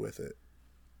only issue with it.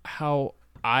 How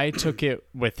I took it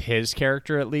with his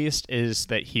character, at least, is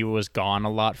that he was gone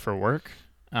a lot for work,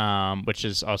 which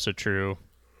is also true,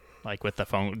 like with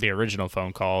the original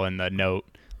phone call and the note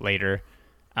later.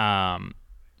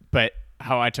 But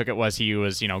how I took it was he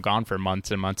was, you know, gone for months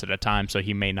and months at a time, so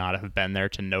he may not have been there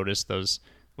to notice those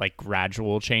like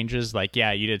gradual changes. Like,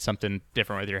 yeah, you did something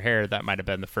different with your hair. That might have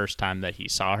been the first time that he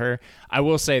saw her. I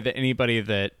will say that anybody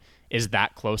that is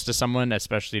that close to someone,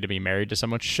 especially to be married to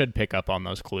someone, should pick up on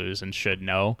those clues and should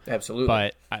know. Absolutely.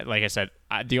 But like I said,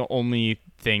 the only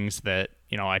things that,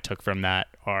 you know, I took from that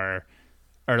are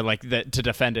like that, to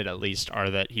defend it at least, are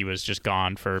that he was just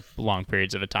gone for long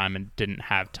periods of a time and didn't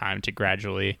have time to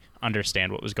gradually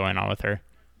understand what was going on with her.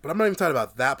 But I'm not even talking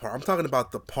about that part. I'm talking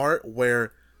about the part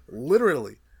where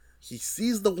literally he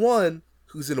sees the one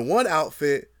who's in one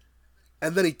outfit,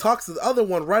 and then he talks to the other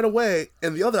one right away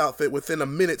in the other outfit within a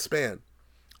minute span.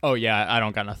 Oh yeah, I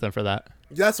don't got nothing for that.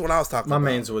 That's what I was talking about.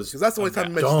 My man's was, because that's the only time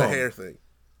he mentions the hair thing.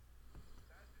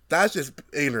 That's just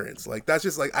ignorance. Like that's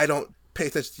just like, I don't pay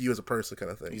attention to you as a person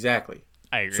kind of thing. Exactly.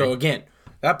 I agree. So again,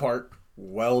 that part,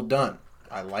 well done.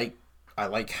 I like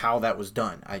how that was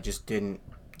done. I just didn't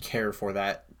care for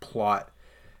that plot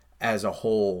as a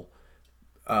whole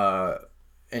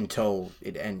until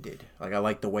it ended. Like I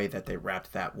like the way that they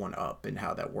wrapped that one up and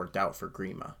how that worked out for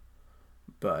Grima.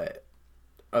 But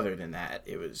other than that,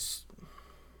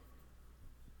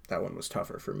 that one was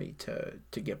tougher for me to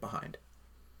get behind.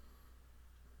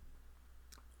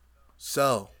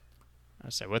 So, I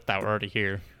say with that, we're already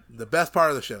here. the best part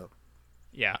of the show.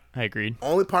 Yeah, I agreed.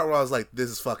 Only part where I was like, this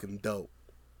is fucking dope.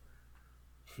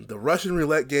 The Russian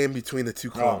roulette game between the two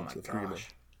clones of Grima.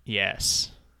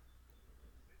 Yes.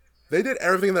 They did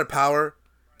everything in their power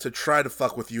to try to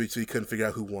fuck with you so you couldn't figure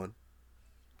out who won.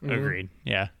 Mm-hmm. Agreed.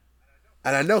 Yeah.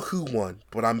 And I know who won,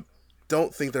 but I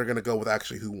don't think they're going to go with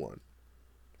actually who won.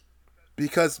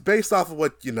 Because based off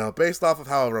of based off of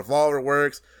how a revolver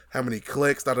works, how many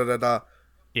clicks,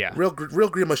 Yeah. Real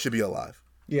Grima should be alive.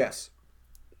 Yes.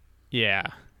 Yeah.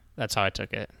 That's how I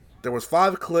took it. There was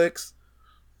 5 clicks.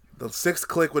 The 6th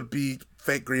click would be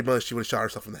fake Grima. She would have shot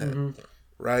herself in the head. Mm-hmm.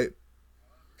 Right?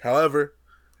 However,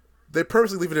 they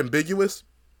purposely leave it ambiguous.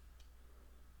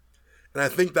 And I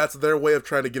think that's their way of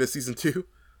trying to get a season 2.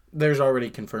 There's already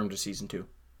confirmed a season 2.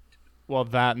 Well,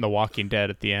 that and The Walking Dead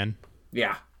at the end.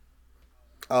 Yeah.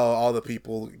 Oh, all the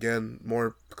people, again,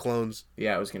 more clones.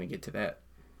 Yeah, I was going to get to that.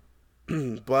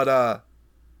 But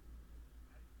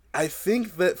I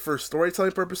think that for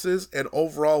storytelling purposes and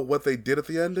overall what they did at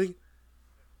the ending,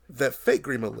 that fake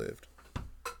Grima lived.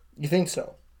 You think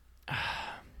so?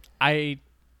 I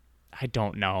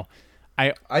don't know.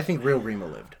 I think real Grima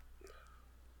lived.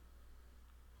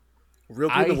 Real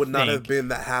Grima would not have been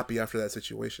that happy after that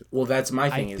situation. Well, that's my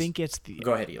thing. I think it's the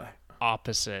Go ahead, Eli.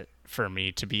 Opposite for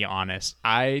me, to be honest.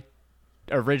 I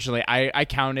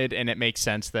counted, and it makes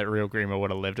sense that real Grima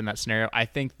would have lived in that scenario. I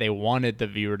think they wanted the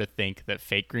viewer to think that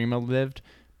fake Grima lived,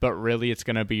 but really it's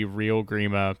going to be real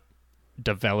Grima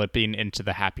developing into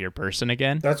the happier person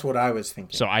again. That's what I was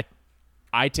thinking. So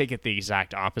I take it the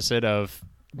exact opposite of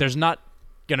there's not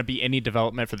going to be any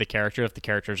development for the character if the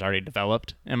character's already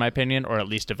developed, in my opinion, or at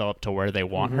least developed to where they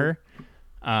want her,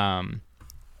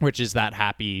 which is that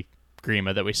happy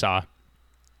Grima that we saw.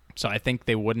 So I think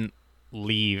they wouldn't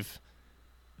leave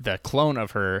the clone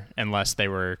of her unless they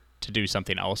were to do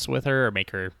something else with her or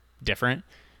make her different.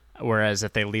 Whereas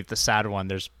if they leave the sad one,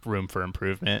 there's room for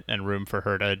improvement and room for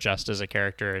her to adjust as a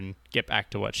character and get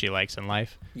back to what she likes in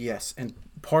life. Yes, and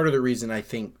part of the reason I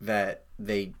think that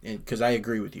because I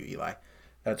agree with you, Eli,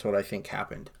 that's what I think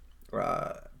happened.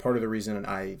 Part of the reason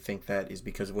I think that is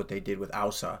because of what they did with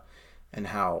Ausa and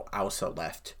how Ausa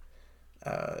left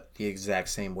the exact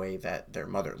same way that their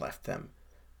mother left them.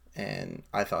 And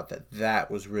I thought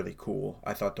that was really cool.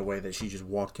 I thought the way that she just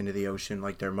walked into the ocean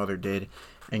like their mother did,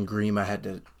 and Grima had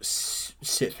to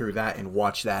sit through that and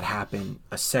watch that happen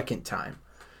a second time.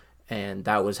 And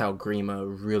that was how Grima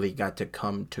really got to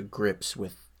come to grips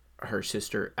with her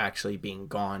sister actually being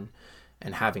gone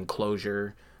and having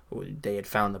closure. They had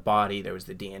found the body. There was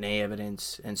the DNA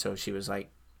evidence. And so she was like,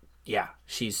 yeah,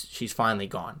 she's finally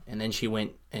gone. And then she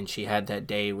went and she had that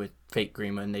day with fake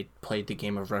Grima, and they played the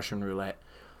game of Russian roulette.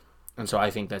 And so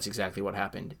I think that's exactly what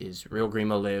happened, is real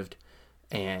Grima lived,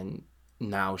 and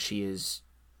now she is,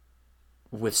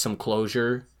 with some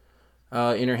closure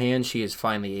in her hand, she is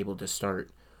finally able to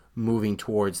start moving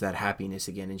towards that happiness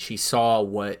again. And she saw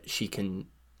what she can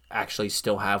actually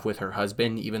still have with her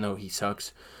husband, even though he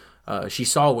sucks. She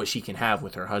saw what she can have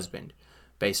with her husband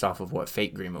based off of what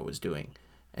fake Grima was doing.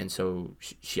 And so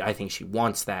I think she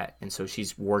wants that, and so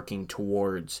she's working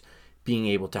towards being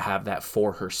able to have that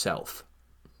for herself.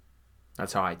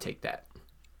 That's how I take that.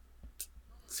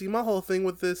 See, my whole thing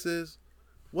with this is,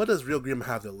 what does real Grima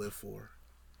have to live for?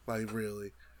 Like,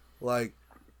 really? Like,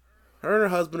 her and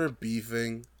her husband are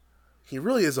beefing. He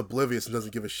really is oblivious and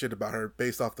doesn't give a shit about her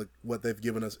based off what they've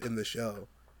given us in the show.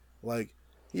 Like,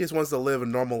 he just wants to live a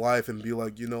normal life and be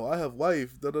like, I have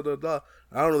life, da-da-da-da.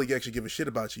 I don't really actually give a shit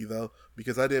about you, though,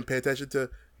 because I didn't pay attention to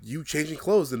you changing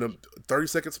clothes in a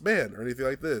 30-second span or anything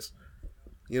like this.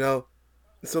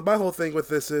 So my whole thing with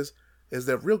this is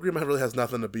that real Grima really has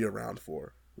nothing to be around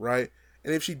for, right?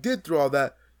 And if she did through all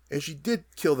that, and she did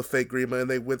kill the fake Grima and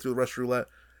they went through the Russian roulette,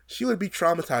 she would be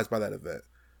traumatized by that event.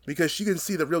 Because she can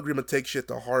see the real Grima take shit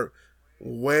to heart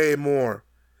way more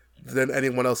than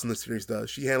anyone else in the series does.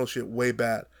 She handles shit way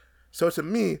bad. So to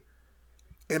me,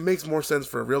 it makes more sense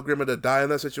for a real Grima to die in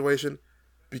that situation,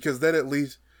 because then at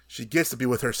least she gets to be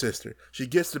with her sister. She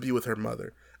gets to be with her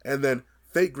mother. And then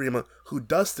fake Grima, who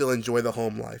does still enjoy the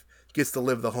home life, gets to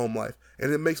live the home life.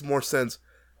 And it makes more sense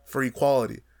for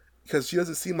equality, because she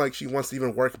doesn't seem like she wants to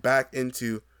even work back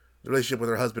into the relationship with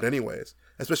her husband anyways,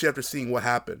 especially after seeing what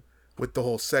happened with the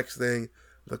whole sex thing,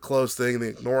 the clothes thing, the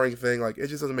ignoring thing. Like, it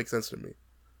just doesn't make sense to me.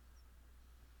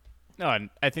 No, and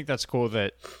I think that's cool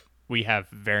that we have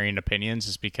varying opinions,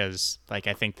 is because, like,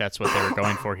 I think that's what they were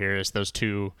going for here, is those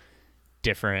two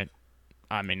different,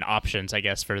 options, I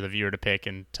guess, for the viewer to pick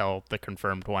until the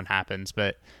confirmed one happens.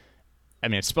 But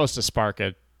it's supposed to spark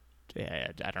I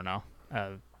don't know,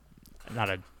 not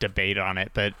a debate on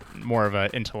it, but more of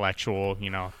an intellectual,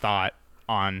 thought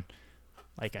on,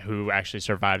 like, who actually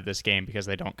survived this game, because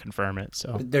they don't confirm it.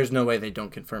 So there's no way they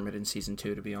don't confirm it in season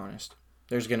 2, to be honest.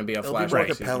 There's going to be a flashback. It'll be more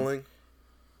compelling.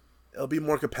 It'll be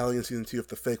more compelling in season 2 if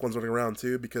the fake one's running around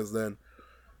too, because then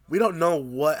we don't know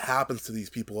what happens to these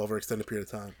people over an extended period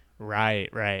of time.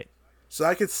 Right. So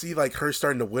I could see, like, her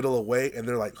starting to whittle away, and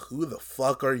they're like, "Who the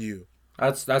fuck are you?"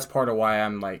 That's part of why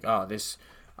I'm like,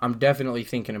 I'm definitely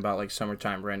thinking about, like,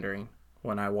 summertime rendering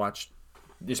when I watched,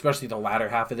 especially the latter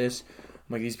half of this.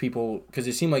 Like, these people, because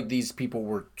it seemed like these people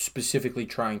were specifically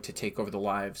trying to take over the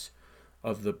lives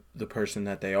of the person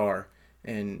that they are,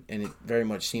 and it very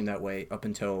much seemed that way up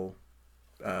until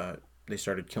they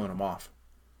started killing them off.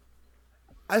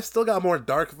 I still got more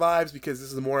dark vibes, because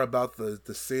this is more about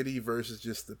the city versus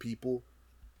just the people.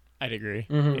 I'd agree.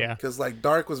 Mm-hmm. Yeah. Because, like,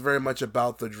 Dark was very much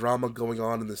about the drama going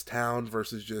on in this town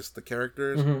versus just the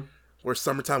characters. Mm-hmm. Where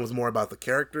Summertime was more about the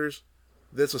characters.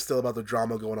 This was still about the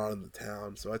drama going on in the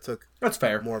town. So I took That's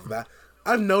fair. more of that.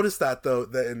 I've noticed that, though,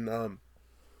 that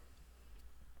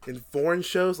in foreign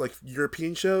shows, like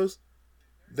European shows,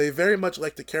 they very much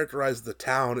like to characterize the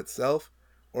town itself,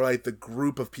 or, like, the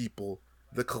group of people,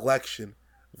 the collection,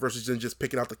 versus just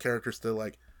picking out the characters to,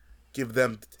 like, give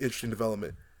them interesting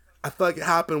development. I feel like it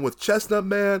happened with Chestnut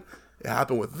Man. It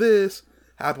happened with this.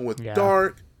 It happened with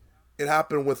Dark. It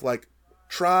happened with, like,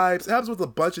 Tribes. It happens with a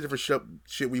bunch of different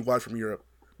shit we watch from Europe,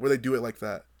 where they do it like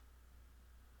that.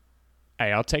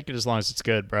 Hey, I'll take it as long as it's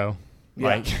good, bro. Yeah.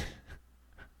 Like,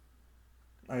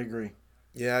 I agree.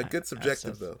 Yeah, good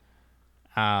subjective, though.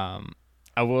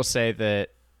 I I will say that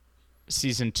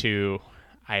season 2,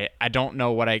 I don't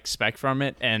know what I expect from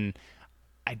it, and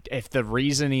if the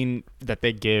reasoning that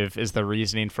they give is the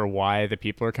reasoning for why the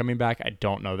people are coming back, I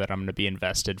don't know that I'm going to be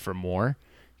invested for more,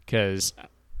 because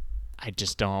I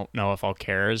just don't know if I'll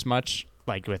care as much,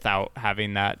 like without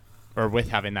having that, or with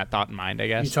having that thought in mind, I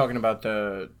guess. You're talking about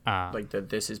the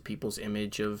this is people's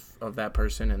image of that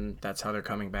person, and that's how they're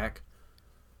coming back?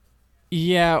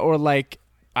 Yeah, or like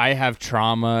I have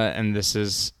trauma, and this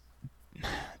is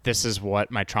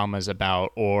what my trauma is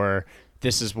about, or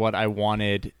this is what I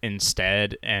wanted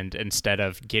instead, and instead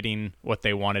of getting what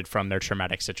they wanted from their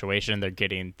traumatic situation, they're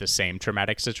getting the same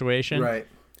traumatic situation. Right.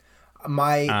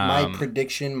 My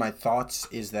prediction, my thoughts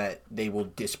is that they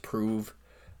will disprove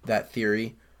that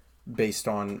theory based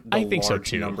on the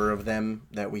large number of them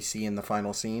that we see in the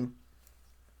final scene.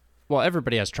 Well,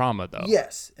 everybody has trauma, though.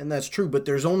 Yes, and that's true, but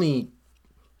there's only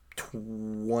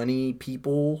 20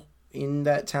 people in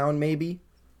that town, maybe.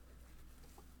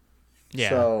 Yeah.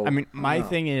 So, I mean, my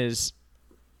thing is,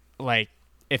 like,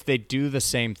 if they do the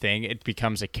same thing, it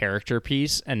becomes a character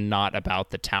piece and not about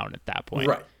the town at that point.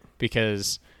 Right.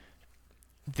 Because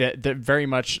the very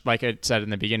much, like I said in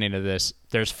the beginning of this,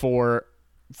 there's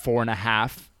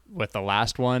 4.5 with the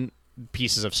last one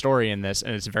pieces of story in this,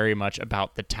 and it's very much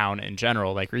about the town in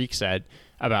general, like Reek said,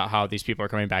 about how these people are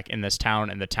coming back in this town,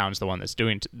 and the town's the one that's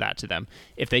doing that to them.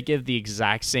 If they give the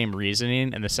exact same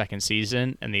reasoning in the second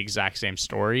season and the exact same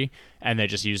story, and they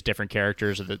just use different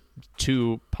characters, or the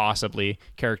 2 possibly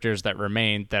characters that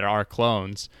remain that are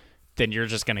clones, then you're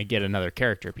just going to get another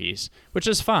character piece, which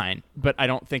is fine, but I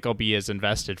don't think I'll be as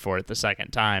invested for it the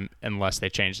second time unless they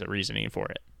change the reasoning for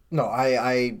it. No,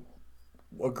 I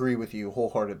agree with you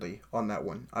wholeheartedly on that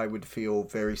one. I would feel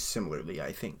very similarly,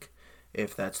 I think,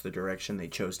 if that's the direction they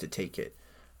chose to take it.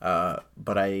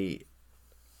 But I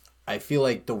feel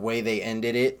like the way they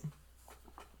ended it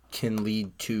can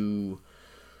lead to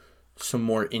some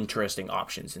more interesting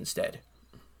options instead.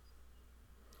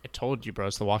 I told you, bro,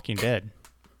 it's The Walking Dead.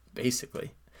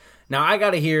 Basically. Now I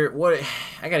gotta hear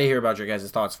about your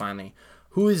guys' thoughts finally.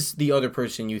 Who is the other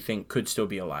person you think could still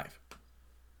be alive?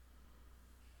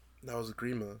 That was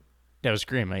Grima. That was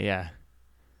Grima, yeah.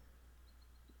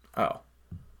 Oh.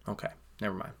 Okay.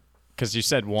 Never mind. Because you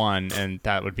said 1, and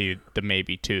that would be the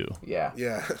maybe 2. Yeah.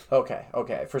 Yeah.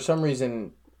 Okay. For some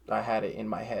reason, I had it in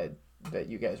my head that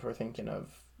you guys were thinking of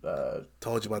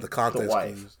Told you about the context the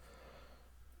wife. clues.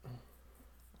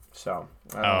 So,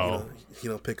 You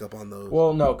don't pick up on those.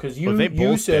 Well, no, because you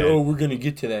said, dead. "Oh, we're gonna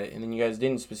get to that," and then you guys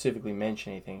didn't specifically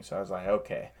mention anything. So I was like,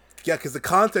 "Okay, Yeah, because the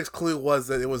context clue was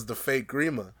that it was the fake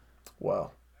Grima.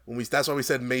 well, That's why we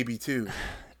said maybe 2.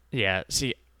 Yeah,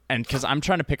 see, and because I'm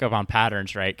trying to pick up on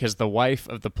patterns, right? Because the wife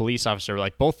of the police officer,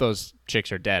 like, both those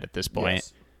chicks are dead at this point.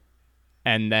 yes.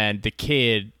 And then the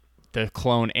kid, the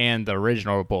clone and the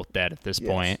original are both dead at this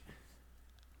point.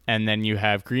 And then you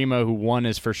have Grima, who 1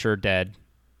 is for sure dead,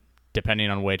 depending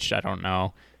on which, I don't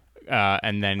know.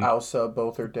 And then Elsa,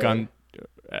 both are dead.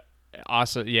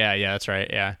 Asa, yeah, that's right,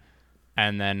 yeah.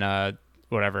 And then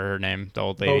whatever her name, the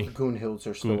old lady. Both Goonhilds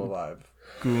are still alive.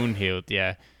 Goonhild,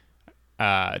 yeah.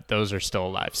 Those are still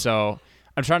alive. So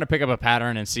I'm trying to pick up a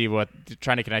pattern and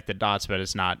trying to connect the dots, but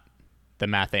it's not, the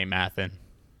math ain't mathin'.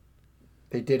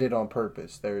 They did it on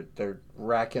purpose. They're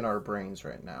racking our brains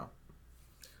right now.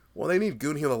 Well, they need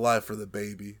Goonhill alive for the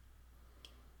baby.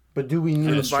 But do we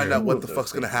need to find out what the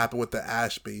fuck's going to happen with the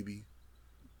Ash baby?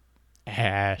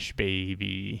 Ash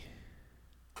baby.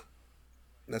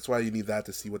 That's why you need that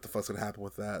to see what the fuck's going to happen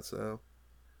with that, so.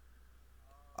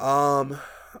 I'm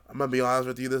going to be honest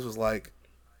with you. This was like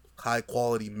high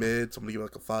quality mid, so I'm going to give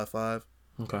it like a 5.5.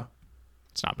 Okay.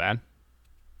 It's not bad.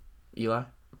 Eli?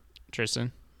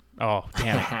 Tristan? Oh,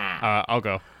 damn it. I'll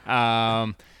go.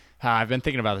 I've been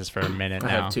thinking about this for a minute now.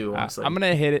 I have too, honestly. I'm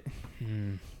going to hit it.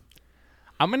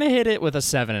 I'm going to hit it with a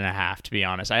 7.5, to be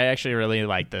honest. I actually really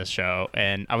like this show,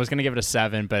 and I was going to give it a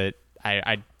 7, but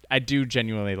I do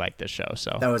genuinely like this show.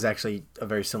 So that was actually a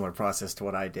very similar process to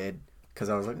what I did, because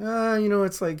I was like,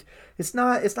 it's like, it's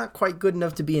not quite good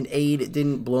enough to be an 8. It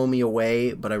didn't blow me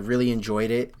away, but I really enjoyed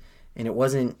it, and it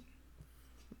wasn't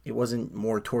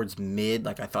more towards mid.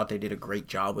 Like, I thought they did a great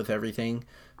job with everything,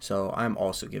 so I'm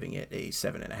also giving it a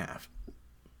 7.5.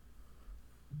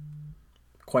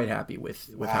 Quite happy with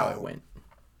how it went.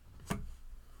 I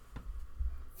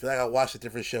feel like I watched a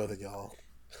different show than y'all.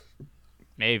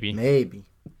 Maybe.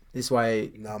 This is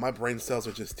why. No, my brain cells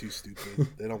are just too stupid.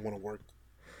 They don't want to work.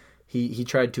 He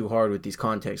tried too hard with these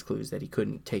context clues that he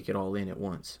couldn't take it all in at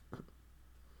once.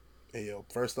 Hey, yo,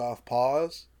 first off,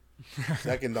 pause.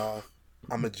 Second off,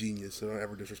 I'm a genius, so don't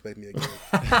ever disrespect me again.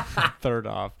 Third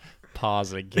off,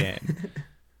 pause again.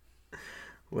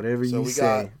 Whatever So you we say.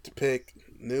 got to pick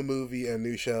new movie and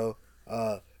new show.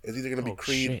 It's either gonna be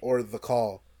Creed shit. or The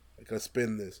Call. I'm gonna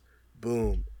spin this.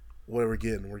 Boom. What are we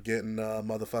getting? We're getting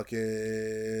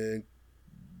motherfucking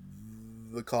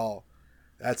The Call.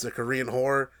 That's a Korean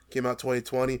horror. Came out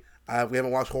 2020. We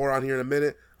haven't watched horror on here in a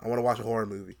minute. I want to watch a horror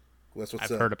movie. That's what's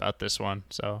I've up. heard about this one,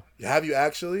 so Have you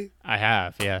actually? I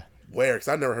have, yeah. Where? Because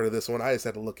I've never heard of this one. I just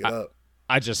had to look it up.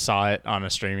 I just saw it on a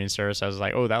streaming service. I was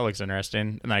like, oh, that looks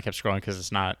interesting. And then I kept scrolling because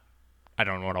it's not, I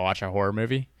don't want to watch a horror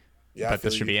movie. Yeah, but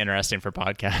this should be interesting for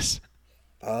podcasts.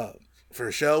 For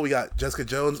a show, we got Jessica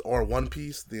Jones or One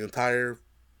Piece, the entire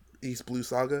East Blue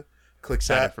saga. Click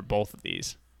Excited that. for both of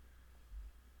these.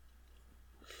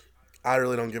 I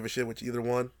really don't give a shit which either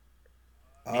one.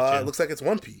 Me too. It looks like it's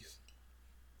One Piece.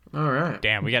 All right.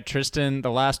 Damn, we got Tristan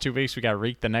the last 2 weeks. We got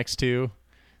Reek the next 2.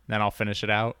 Then I'll finish it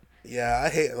out. Yeah, I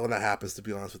hate when that happens, to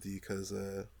be honest with you, because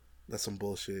that's some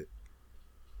bullshit.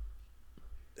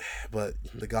 But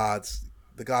the gods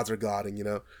are godding, you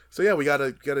know. So yeah, we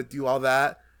gotta do all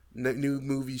that. New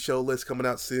movie show list coming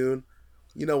out soon.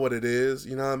 You know what it is.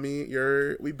 You know what I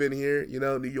mean. We've been here. You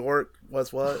know, New York.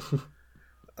 What's what?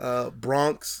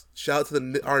 Bronx. Shout out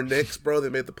to our Knicks, bro. They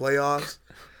made the playoffs.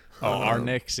 Our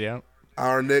Knicks, yeah.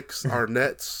 Our Knicks, our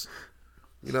Nets.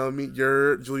 You know what I mean.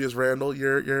 You're Julius Randle.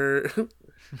 You're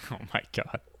Oh my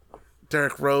god.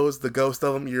 Derrick Rose, the ghost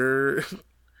of him. You're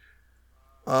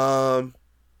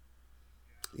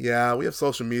yeah, we have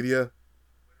social media.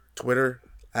 Twitter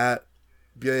at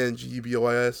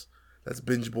BINGBOIS. That's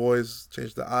Binge Boys.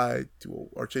 Change the I to,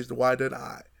 or change the Y to an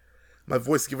I. My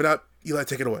voice is giving out. Eli,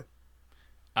 take it away.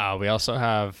 We also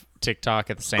have TikTok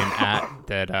at the same at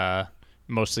that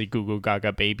mostly Google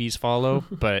Gaga babies follow.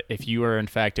 But if you are in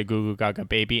fact a Google Gaga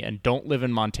baby and don't live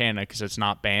in Montana because it's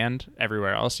not banned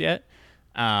everywhere else yet,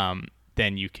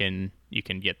 then you can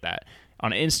get that.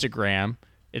 On Instagram,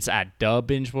 it's at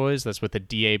Binge Boys. That's with a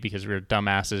DA because we're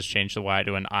dumbasses. Change the Y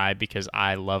to an I because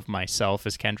I love myself,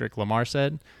 as Kendrick Lamar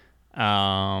said.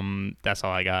 That's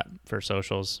all I got for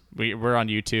socials. We're on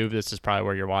YouTube. This is probably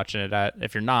where you're watching it at.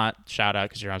 If you're not, shout out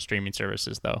because you're on streaming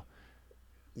services though.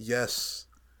 Yes,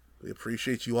 we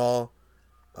appreciate you all.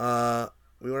 We want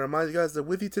to remind you guys that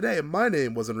with you today, my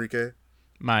name was Enrique.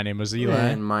 My name was Eli.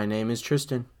 And my name is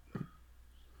Tristan.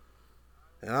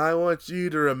 And I want you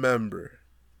to remember,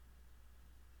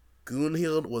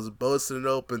 Goonhild was busting it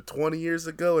open 20 years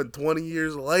ago and 20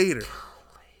 years later.